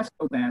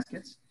HESCO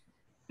baskets.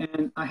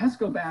 And a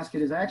HESCO basket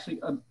is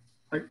actually a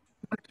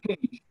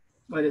cage,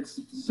 but it's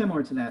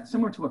similar to that,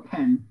 similar to a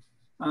pen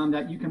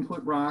that you can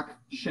put rock,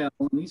 shell,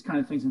 and these kind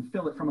of things and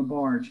fill it from a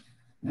barge.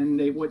 And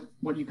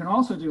what you can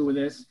also do with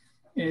this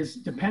is,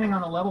 depending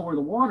on the level where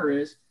the water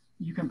is,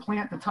 you can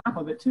plant the top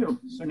of it too.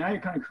 So now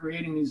you're kind of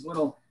creating these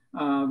little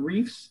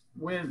reefs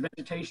with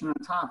vegetation on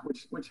top,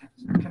 which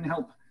can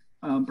help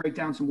break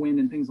down some wind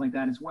and things like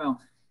that as well.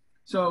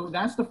 So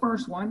that's the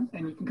first one,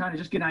 and you can kind of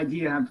just get an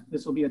idea of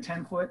this will be a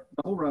 10-foot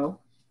double row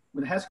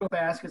with HESCO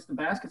baskets. The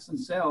baskets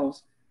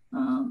themselves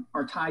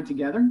are tied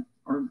together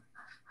or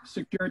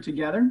secured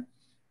together,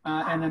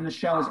 and then the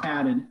shell is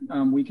added.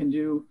 We can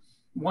do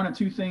one of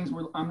two things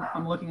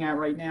I'm looking at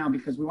right now,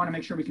 because we want to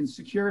make sure we can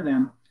secure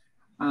them.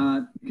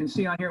 You can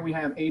see on here we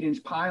have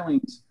 8-inch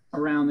pilings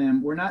around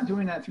them. We're not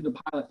doing that through the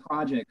pilot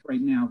project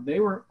right now. They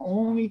were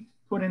only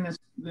put in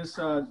this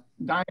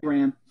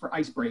diagram for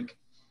ice break.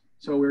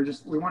 So we're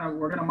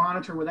going to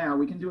monitor without.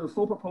 We can do a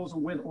full proposal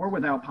with or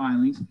without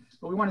pilings,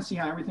 but we want to see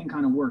how everything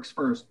kind of works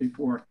first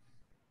before.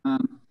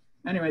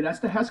 Anyway, that's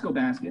the HESCO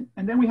basket.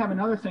 And then we have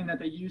another thing that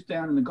they use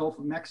down in the Gulf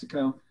of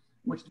Mexico,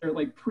 which they're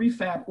like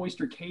prefab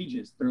oyster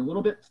cages. They're a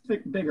little bit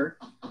bigger,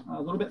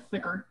 a little bit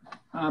thicker,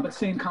 but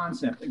same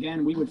concept.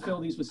 Again, we would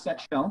fill these with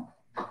set shell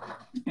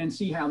and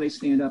see how they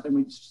stand up, and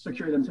we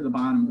secure them to the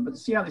bottom, but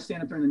see how they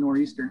stand up during the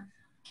nor'easter,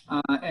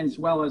 as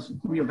well as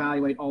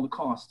reevaluate all the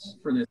costs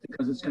for this,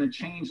 because it's going to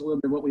change a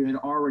little bit what we had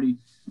already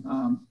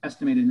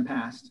estimated in the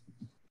past.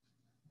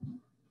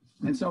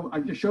 And so I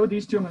just showed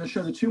these two. I'm going to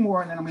show the two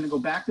more, and then I'm going to go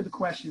back to the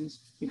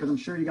questions, because I'm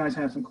sure you guys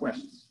have some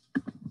questions.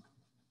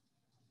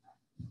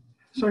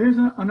 So here's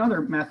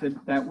another method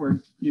that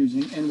we're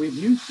using, and we're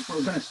going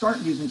to start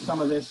using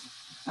some of this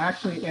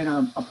actually in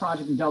a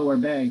project in Delaware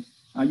Bay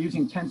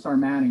using tensar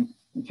matting.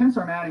 And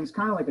tensar matting is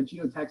kind of like a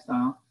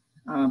geotextile,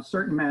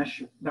 certain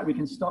mesh that we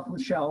can stuff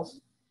with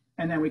shells,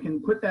 and then we can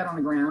put that on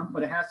the ground,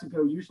 but it has to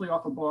go usually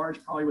off a barge,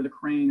 probably with a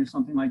crane or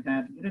something like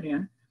that to get it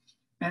in.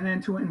 And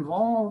then to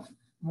involve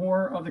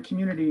more of the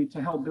community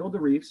to help build the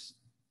reefs,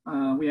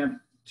 we have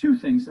two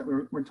things that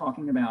we're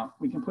talking about.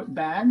 We can put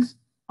bags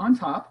on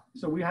top.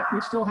 So we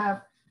still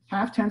have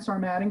half tensar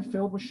matting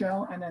filled with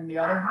shell, and then the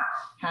other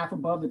half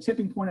above the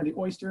tipping point of the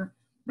oyster,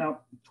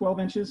 about 12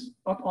 inches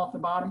up off the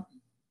bottom,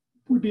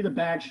 would be the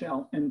bag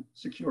shell and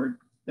secured.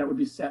 That would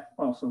be set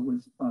also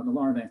with the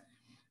larvae.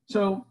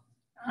 So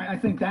I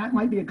think that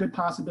might be a good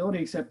possibility,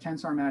 except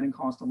tensar matting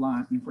costs a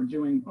lot. And if we're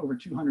doing over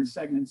 200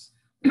 segments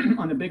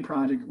on the big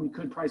project, we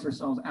could price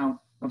ourselves out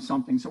of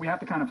something. So we have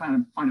to kind of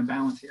find a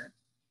balance here.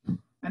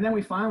 And then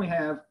we finally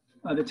have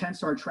the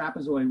tensar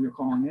trapezoid, we're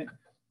calling it.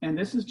 And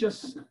this is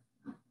just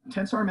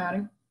tensar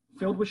matting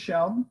filled with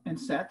shell and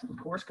set, of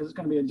course, because it's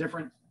going to be a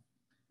different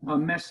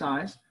mesh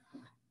size.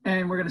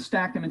 And we're going to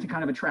stack them into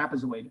kind of a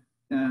trapezoid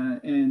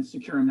and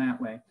secure them that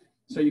way.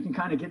 So you can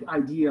kind of get an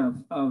idea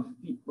of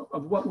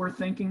what we're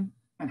thinking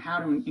and how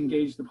to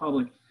engage the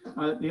public.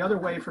 The other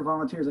way for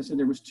volunteers, I said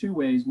there was two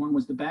ways. One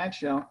was the bag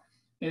shell,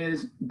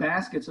 is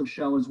baskets of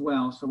shell as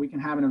well. So we can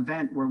have an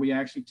event where we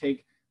actually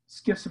take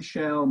skiffs of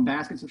shell,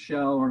 baskets of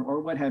shell, or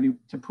what have you,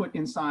 to put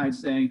inside,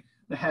 say,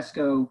 the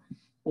HESCO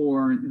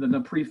or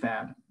the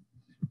prefab.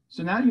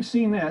 So now you've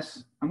seen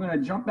this, I'm going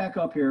to jump back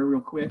up here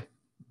real quick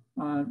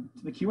to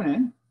the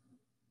Q&A.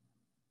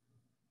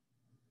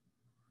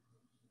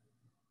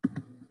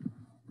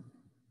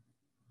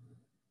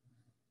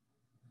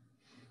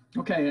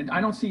 Okay, I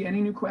don't see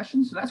any new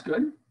questions, so that's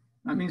good.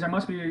 That means I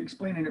must be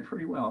explaining it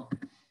pretty well.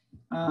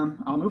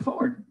 I'll move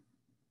forward.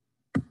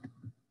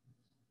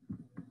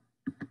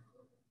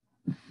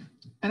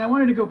 And I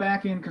wanted to go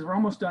back in because we're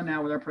almost done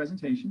now with our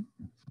presentation.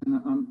 And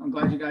I'm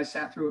glad you guys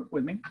sat through it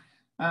with me.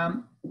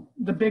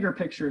 The bigger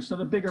picture, so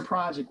the bigger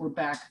project, we're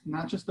back,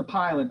 not just the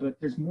pilot, but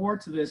there's more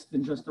to this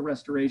than just the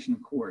restoration,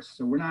 of course.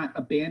 So we're not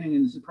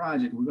abandoning this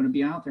project. We're going to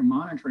be out there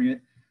monitoring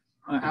it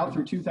out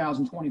through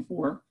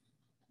 2024.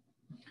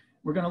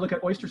 We're going to look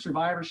at oyster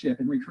survivorship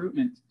and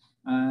recruitment.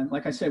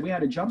 Like I said, we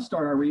had to jumpstart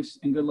our reefs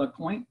in Good Luck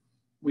Point.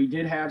 We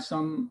did have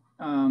some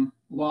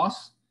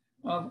loss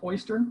of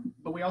oyster,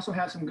 but we also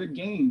had some good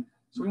gain.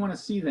 So we want to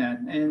see that.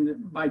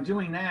 And by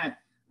doing that,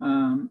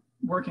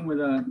 working with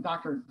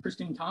Dr.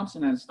 Christine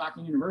Thompson at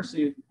Stockton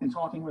University and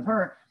talking with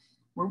her,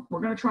 we're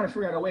going to try to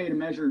figure out a way to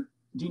measure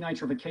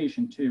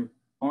denitrification too.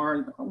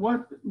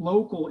 What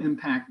local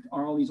impact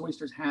are all these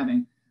oysters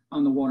having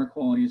on the water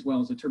quality as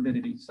well as the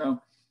turbidity? So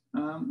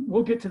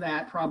we'll get to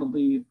that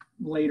probably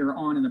later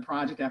on in the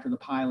project after the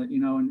pilot,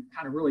 and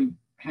kind of really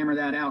hammer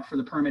that out for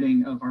the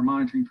permitting of our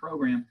monitoring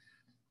program,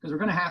 because we're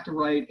going to have to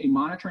write a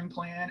monitoring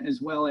plan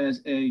as well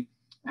as a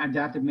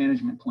adaptive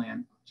management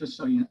plan, just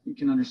so you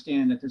can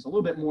understand that there's a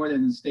little bit more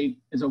than the state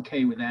is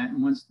okay with that.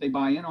 And once they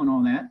buy in on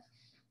all that,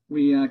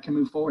 we can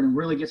move forward and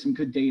really get some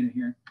good data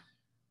here.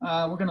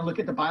 We're going to look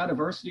at the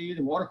biodiversity,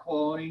 the water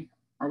quality.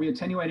 Are we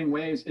attenuating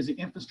waves? Is the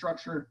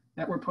infrastructure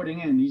that we're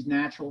putting in, this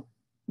natural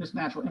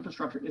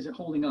infrastructure, is it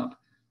holding up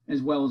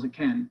as well as it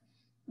can?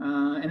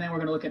 And then we're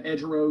going to look at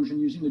edge erosion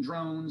using the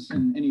drones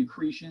and any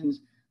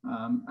accretions.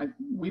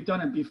 We've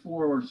done it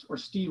before, or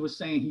Steve was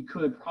saying he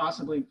could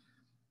possibly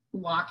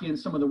lock in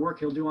some of the work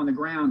he'll do on the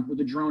ground with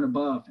the drone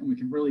above, and we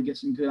can really get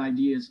some good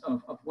ideas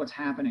of what's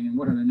happening and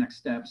what are the next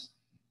steps.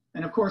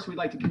 And of course, we'd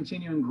like to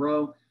continue and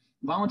grow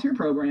volunteer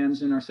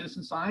programs in our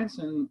citizen science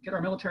and get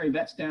our military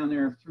vets down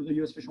there through the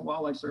U.S. Fish and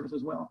Wildlife Service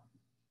as well.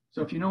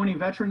 So if you know any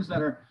veterans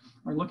that are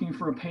looking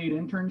for a paid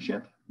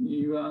internship,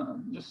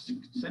 you just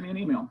send me an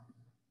email.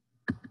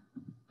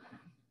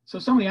 So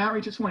some of the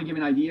outreach, just want to give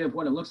you an idea of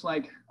what it looks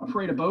like. A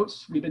parade of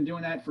boats, we've been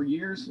doing that for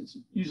years. It's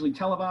usually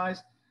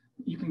televised.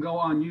 You can go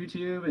on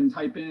YouTube and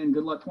type in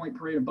Good Luck Point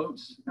Parade of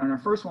Boats. And our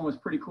first one was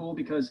pretty cool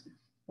because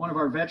one of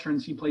our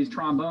veterans, he plays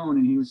trombone,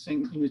 and he was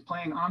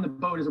playing on the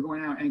boat as we're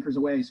going out anchors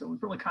away. So it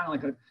was really kind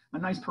of like a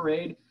nice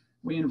parade.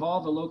 We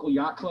involved the local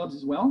yacht clubs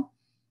as well,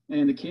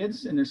 and the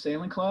kids and their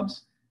sailing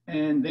clubs,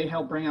 and they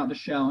help bring out the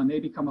shell, and they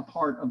become a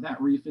part of that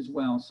reef as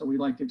well. So we'd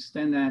like to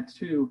extend that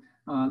to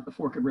the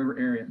Forked River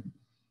area.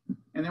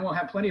 And then we'll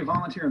have plenty of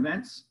volunteer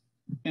events.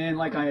 And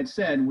like I had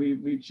said,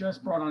 we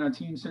just brought on a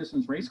Team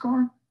Citizens race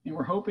car, and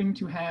we're hoping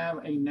to have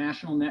a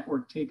national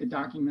network take a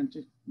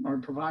documentary or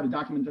provide a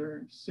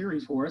documentary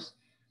series for us,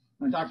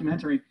 a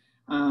documentary,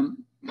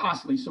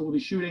 possibly. So we'll be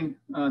shooting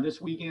this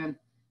weekend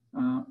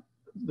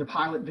the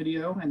pilot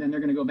video, and then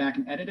they're going to go back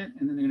and edit it,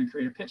 and then they're going to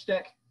create a pitch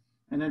deck.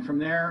 And then from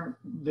there,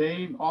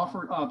 they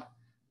offered up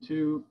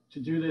to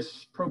do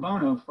this pro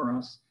bono for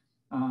us,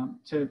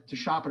 to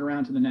shop it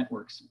around to the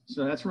networks.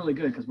 So that's really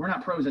good because we're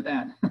not pros at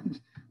that.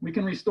 We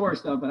can restore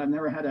stuff, but I've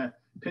never had to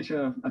pitch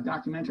a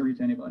documentary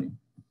to anybody.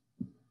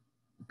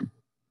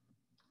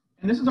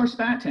 And this is our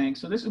spat tank.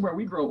 So this is where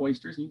we grow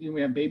oysters. We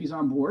have babies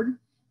on board.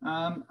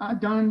 I've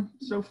done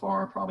so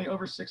far probably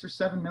over 6 or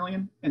 7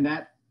 million in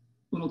that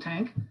little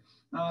tank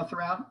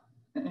throughout.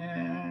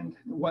 And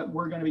what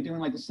we're going to be doing,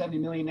 like the 70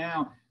 million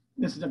now,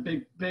 this is a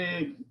big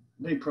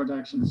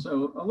production.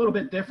 So a little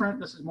bit different.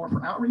 This is more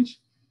for outreach,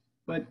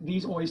 but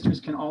these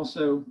oysters can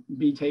also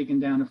be taken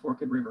down to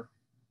Forked River.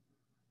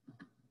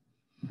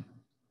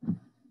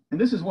 And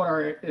this is what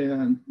our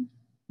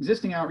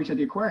existing outreach at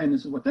the aquarium,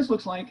 this is what this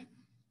looks like.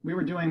 We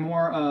were doing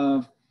more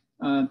of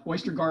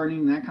oyster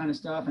gardening and that kind of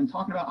stuff, and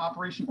talking about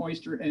Operation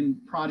Oyster and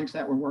projects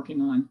that we're working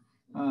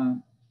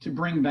on to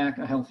bring back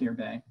a healthier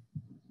bay.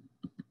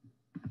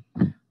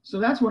 So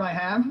that's what I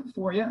have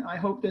for you. I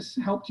hope this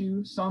helped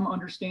you some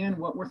understand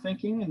what we're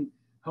thinking, and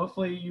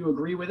hopefully you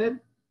agree with it.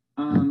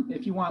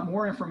 If you want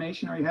more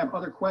information or you have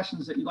other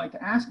questions that you'd like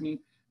to ask me,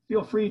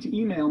 feel free to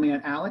email me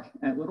at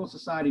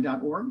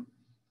alec@littlesociety.org.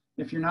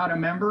 If you're not a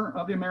member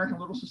of the American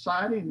Littoral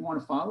Society and you want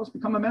to follow us,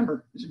 become a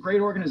member. It's a great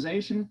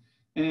organization,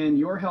 and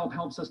your help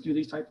helps us do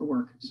these type of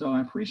work. So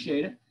I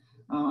appreciate it.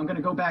 I'm going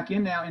to go back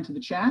in now into the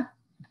chat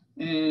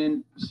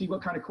and see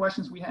what kind of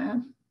questions we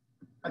have.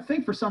 I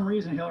think for some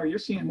reason, Hillary, you're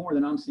seeing more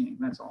than I'm seeing.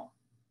 That's all.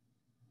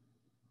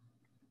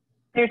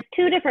 There's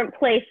two different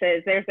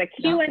places. There's a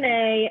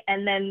Q&A,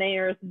 and then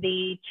there's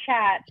the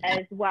chat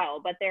as well,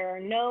 but there are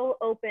no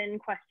open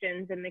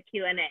questions in the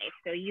Q&A,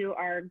 so you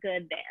are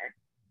good there.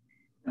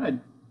 Good.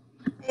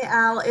 Hey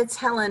Al, it's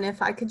Helen.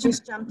 If I could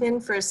just jump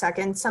in for a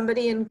second.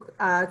 Somebody in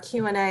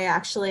Q&A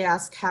actually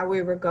asked how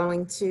we were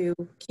going to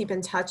keep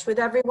in touch with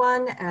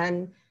everyone.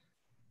 And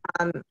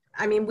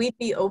I mean, we'd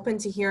be open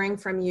to hearing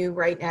from you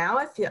right now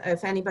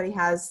if anybody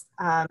has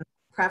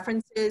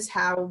preferences,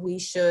 how we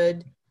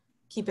should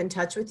keep in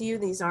touch with you.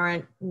 These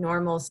aren't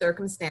normal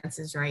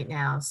circumstances right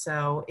now.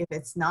 So if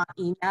it's not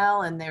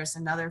email and there's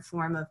another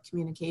form of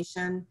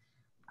communication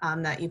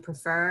that you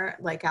prefer,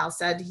 like Al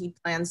said, he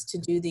plans to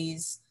do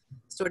these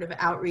sort of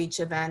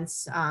outreach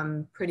events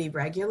pretty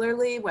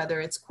regularly, whether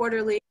it's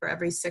quarterly or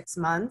every 6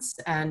 months.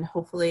 And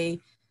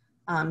hopefully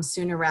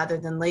sooner rather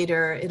than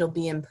later, it'll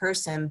be in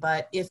person.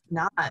 But if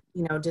not,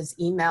 you know, does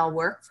email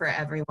work for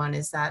everyone?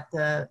 Is that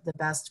the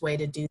best way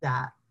to do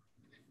that?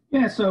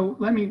 Yeah, so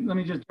let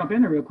me just jump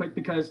in there real quick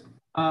because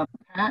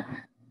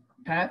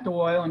Pat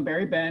Doyle and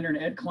Barry Bender and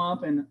Ed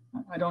Klump, and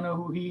I don't know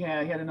who he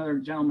had. He had another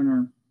gentleman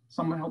or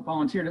someone helped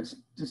volunteer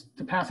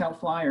to pass out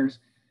flyers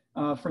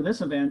for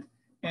this event.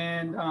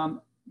 And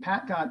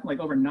Pat got like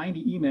over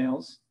 90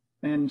 emails,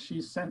 and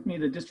she sent me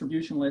the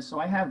distribution list. So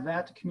I have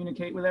that to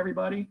communicate with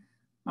everybody.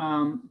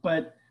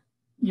 But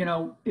you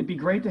know, it'd be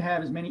great to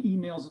have as many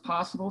emails as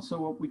possible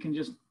so we can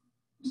just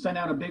send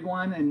out a big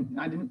one. And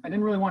I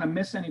didn't really want to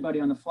miss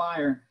anybody on the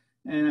flyer.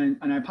 And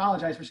I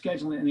apologize for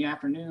scheduling it in the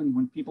afternoon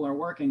when people are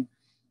working.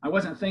 I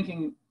wasn't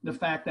thinking the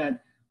fact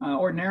that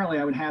ordinarily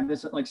I would have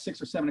this at like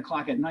 6 or 7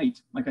 o'clock at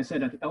night, like I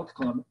said, at the Elks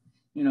Club,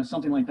 you know,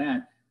 something like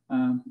that.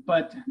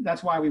 But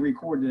that's why we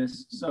record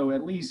this. So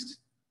at least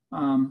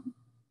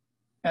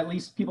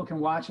people can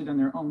watch it on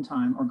their own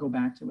time or go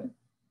back to it.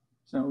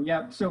 So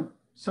yeah, so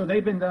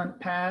they've been done,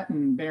 Pat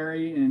and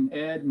Barry and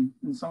Ed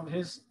and some of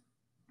his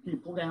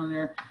people down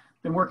there,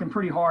 been working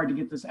pretty hard to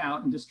get this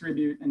out and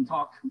distribute and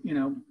talk. You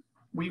know,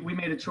 we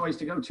made a choice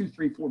to go 2,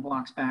 3, 4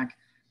 blocks back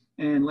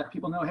and let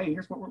people know, hey,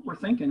 here's what we're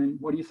thinking and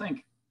what do you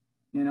think,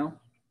 you know?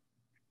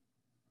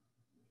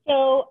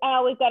 So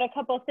we've got a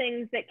couple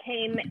things that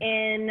came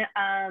in.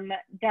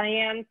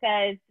 Diane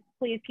says,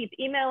 please keep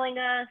emailing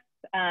us.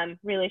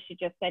 Really, she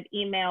just said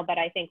email, but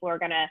I think we're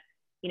gonna,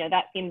 you know,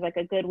 that seems like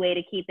a good way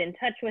to keep in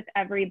touch with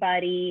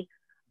everybody.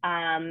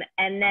 And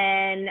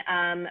then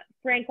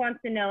Frank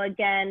wants to know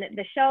again,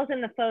 the shells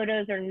in the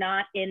photos are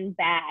not in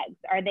bags.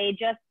 Are they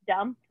just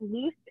dumped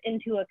loose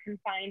into a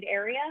confined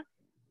area?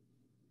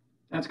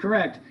 That's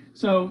correct.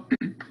 So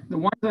the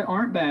ones that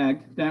aren't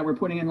bagged that we're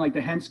putting in like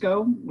the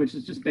Hensco, which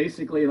is just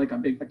basically like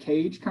a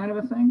cage kind of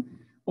a thing,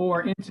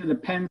 or into the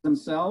pens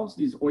themselves,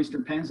 these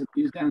oyster pens that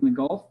we use down in the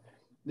Gulf,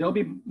 they'll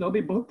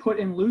be put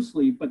in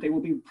loosely, but they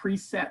will be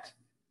preset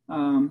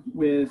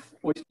with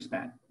oyster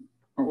spat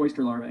or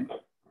oyster larvae.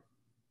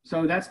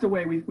 So that's the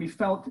way we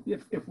felt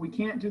if we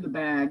can't do the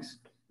bags,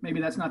 maybe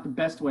that's not the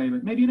best way,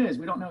 but maybe it is,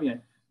 we don't know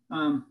yet.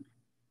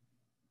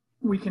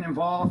 We can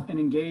involve and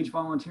engage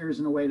volunteers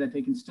in a way that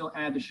they can still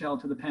add the shell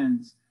to the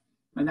pens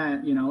and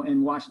that, you know,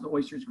 and watch the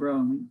oysters grow.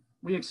 And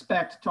we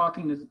expect,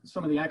 talking to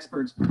some of the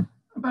experts,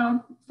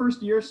 about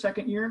first year,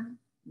 second year,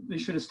 they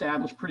should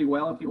establish pretty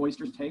well if the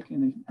oysters take,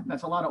 and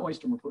that's a lot of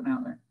oyster we're putting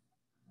out there.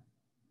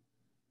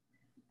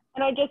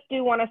 And I just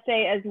do want to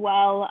say as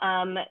well,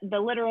 the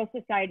Littoral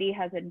Society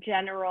has a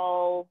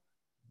general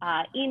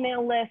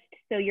email list,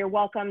 so you're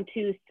welcome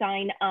to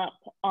sign up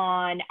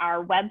on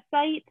our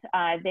website.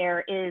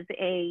 There is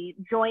a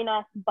join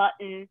us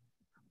button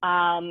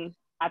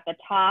at the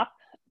top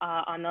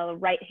on the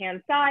right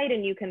hand side,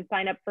 and you can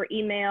sign up for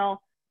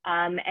email,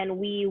 and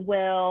we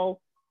will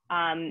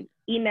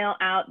email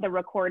out the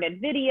recorded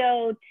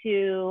video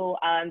to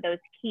those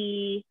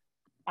key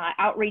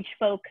outreach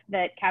folks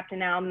that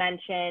Captain Al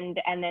mentioned,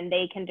 and then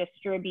they can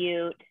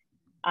distribute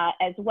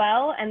as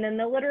well. And then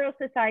the Littoral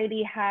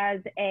Society has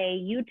a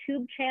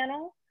YouTube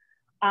channel,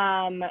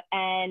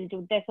 and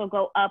this will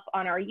go up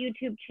on our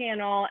YouTube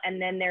channel,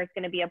 and then there's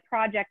going to be a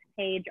project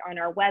page on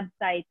our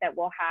website that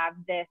will have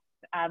this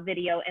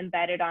video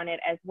embedded on it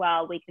as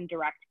well. We can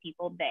direct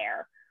people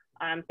there.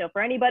 So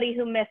for anybody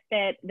who missed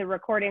it, the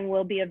recording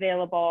will be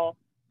available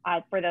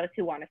for those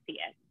who want to see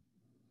it.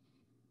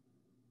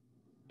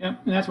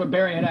 Yep, and that's what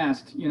Barry had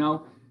asked. You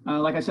know,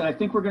 like I said, I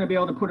think we're going to be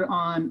able to put it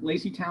on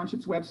Lacey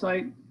Township's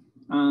website.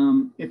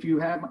 If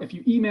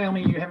you email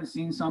me, you haven't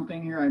seen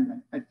something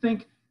here, I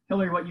think,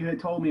 Hillary, what you had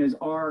told me is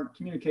our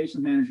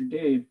communications manager,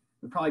 Dave,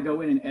 would probably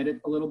go in and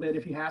edit a little bit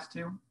if he has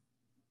to.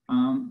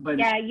 But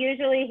yeah,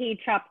 usually he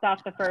chops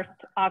off the first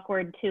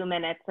awkward 2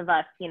 minutes of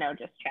us, you know,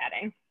 just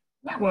chatting.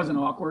 That wasn't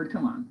awkward,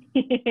 come on.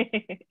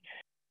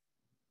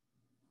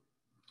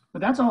 But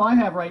that's all I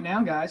have right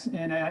now, guys.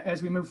 And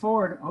as we move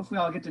forward, hopefully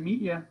I'll get to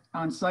meet you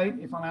on site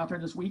if I'm out there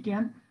this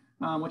weekend,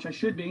 which I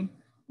should be.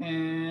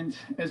 And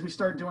as we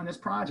start doing this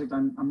project,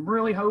 I'm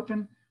really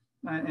hoping,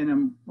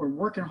 and we're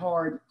working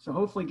hard to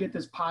hopefully get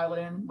this pilot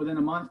in within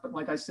a month. But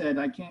like I said,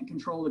 I can't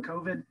control the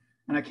COVID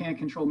and I can't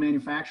control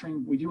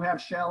manufacturing. We do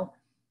have shell,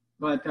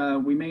 but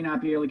we may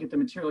not be able to get the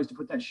materials to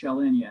put that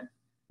shell in yet.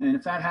 And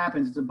if that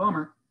happens, it's a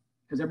bummer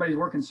because everybody's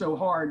working so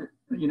hard,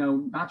 you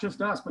know, not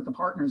just us, but the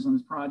partners on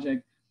this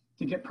project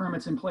to get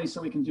permits in place so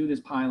we can do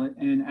this pilot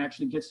and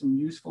actually get some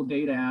useful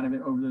data out of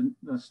it over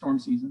the storm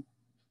season.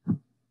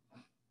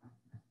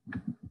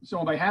 So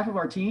on behalf of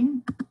our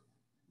team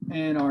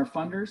and our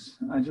funders,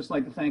 I'd just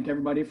like to thank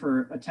everybody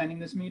for attending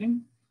this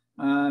meeting.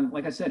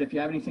 Like I said, if you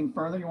have anything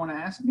further you want to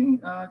ask me,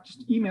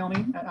 just email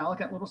me at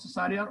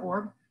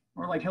alec@littlesociety.org,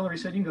 or like Hillary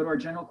said, you can go to our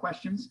general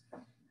questions.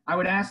 I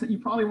would ask that you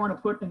probably want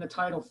to put in the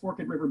title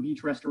Forked River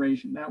Beach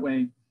Restoration. That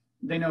way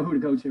they know who to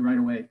go to right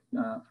away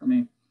for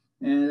me.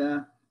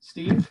 And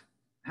Steve,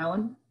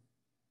 Helen,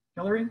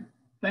 Hillary,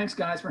 thanks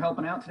guys for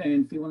helping out today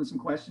and fielding some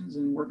questions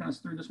and working us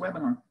through this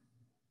webinar.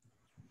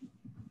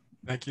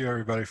 Thank you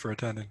everybody for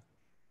attending.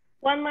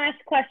 One last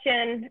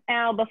question,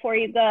 Al, before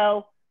you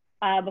go.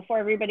 before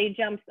everybody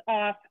jumps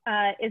off.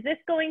 Is this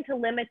going to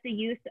limit the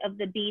use of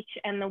the beach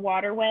and the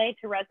waterway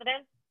to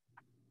residents?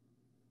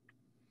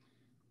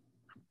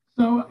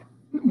 So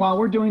while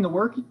we're doing the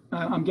work,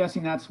 I'm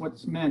guessing that's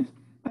what's meant.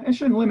 It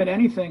shouldn't limit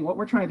anything. What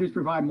we're trying to do is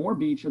provide more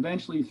beach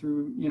eventually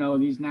through, you know,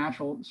 these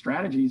natural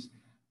strategies.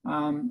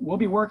 We'll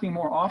be working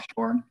more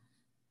offshore,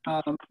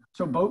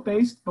 so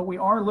boat-based, but we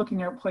are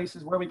looking at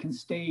places where we can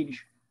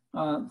stage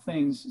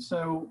things.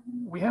 So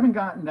we haven't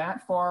gotten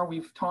that far.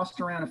 We've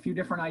tossed around a few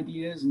different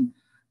ideas, and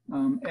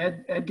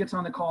Ed gets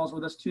on the calls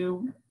with us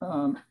too,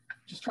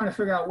 just trying to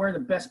figure out where the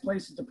best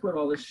places to put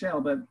all this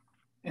shell. But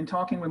in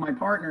talking with my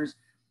partners,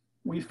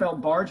 we felt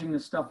barging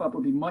this stuff up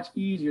would be much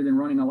easier than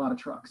running a lot of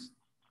trucks,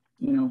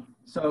 you know.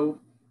 So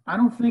I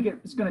don't think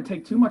it's going to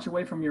take too much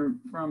away from you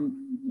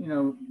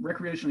know,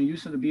 recreational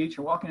use of the beach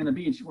or walking on the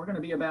beach. We're going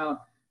to be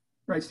about,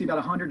 right, Steve, about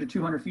 100 to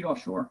 200 feet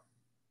offshore.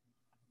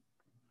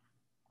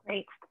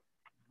 Great.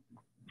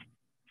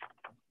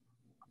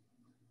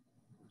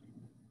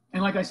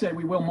 And like I said,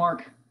 we will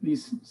mark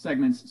these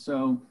segments.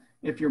 So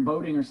if you're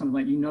boating or something,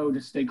 like, you know, to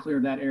stay clear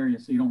of that area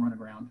so you don't run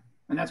aground.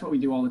 And that's what we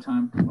do all the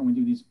time when we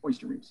do these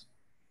oyster reefs.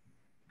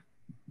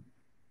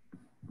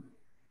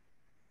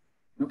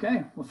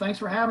 Okay, well, thanks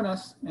for having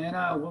us. And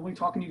we'll be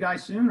talking to you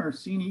guys soon, or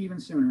seeing you even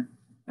sooner.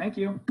 Thank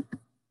you.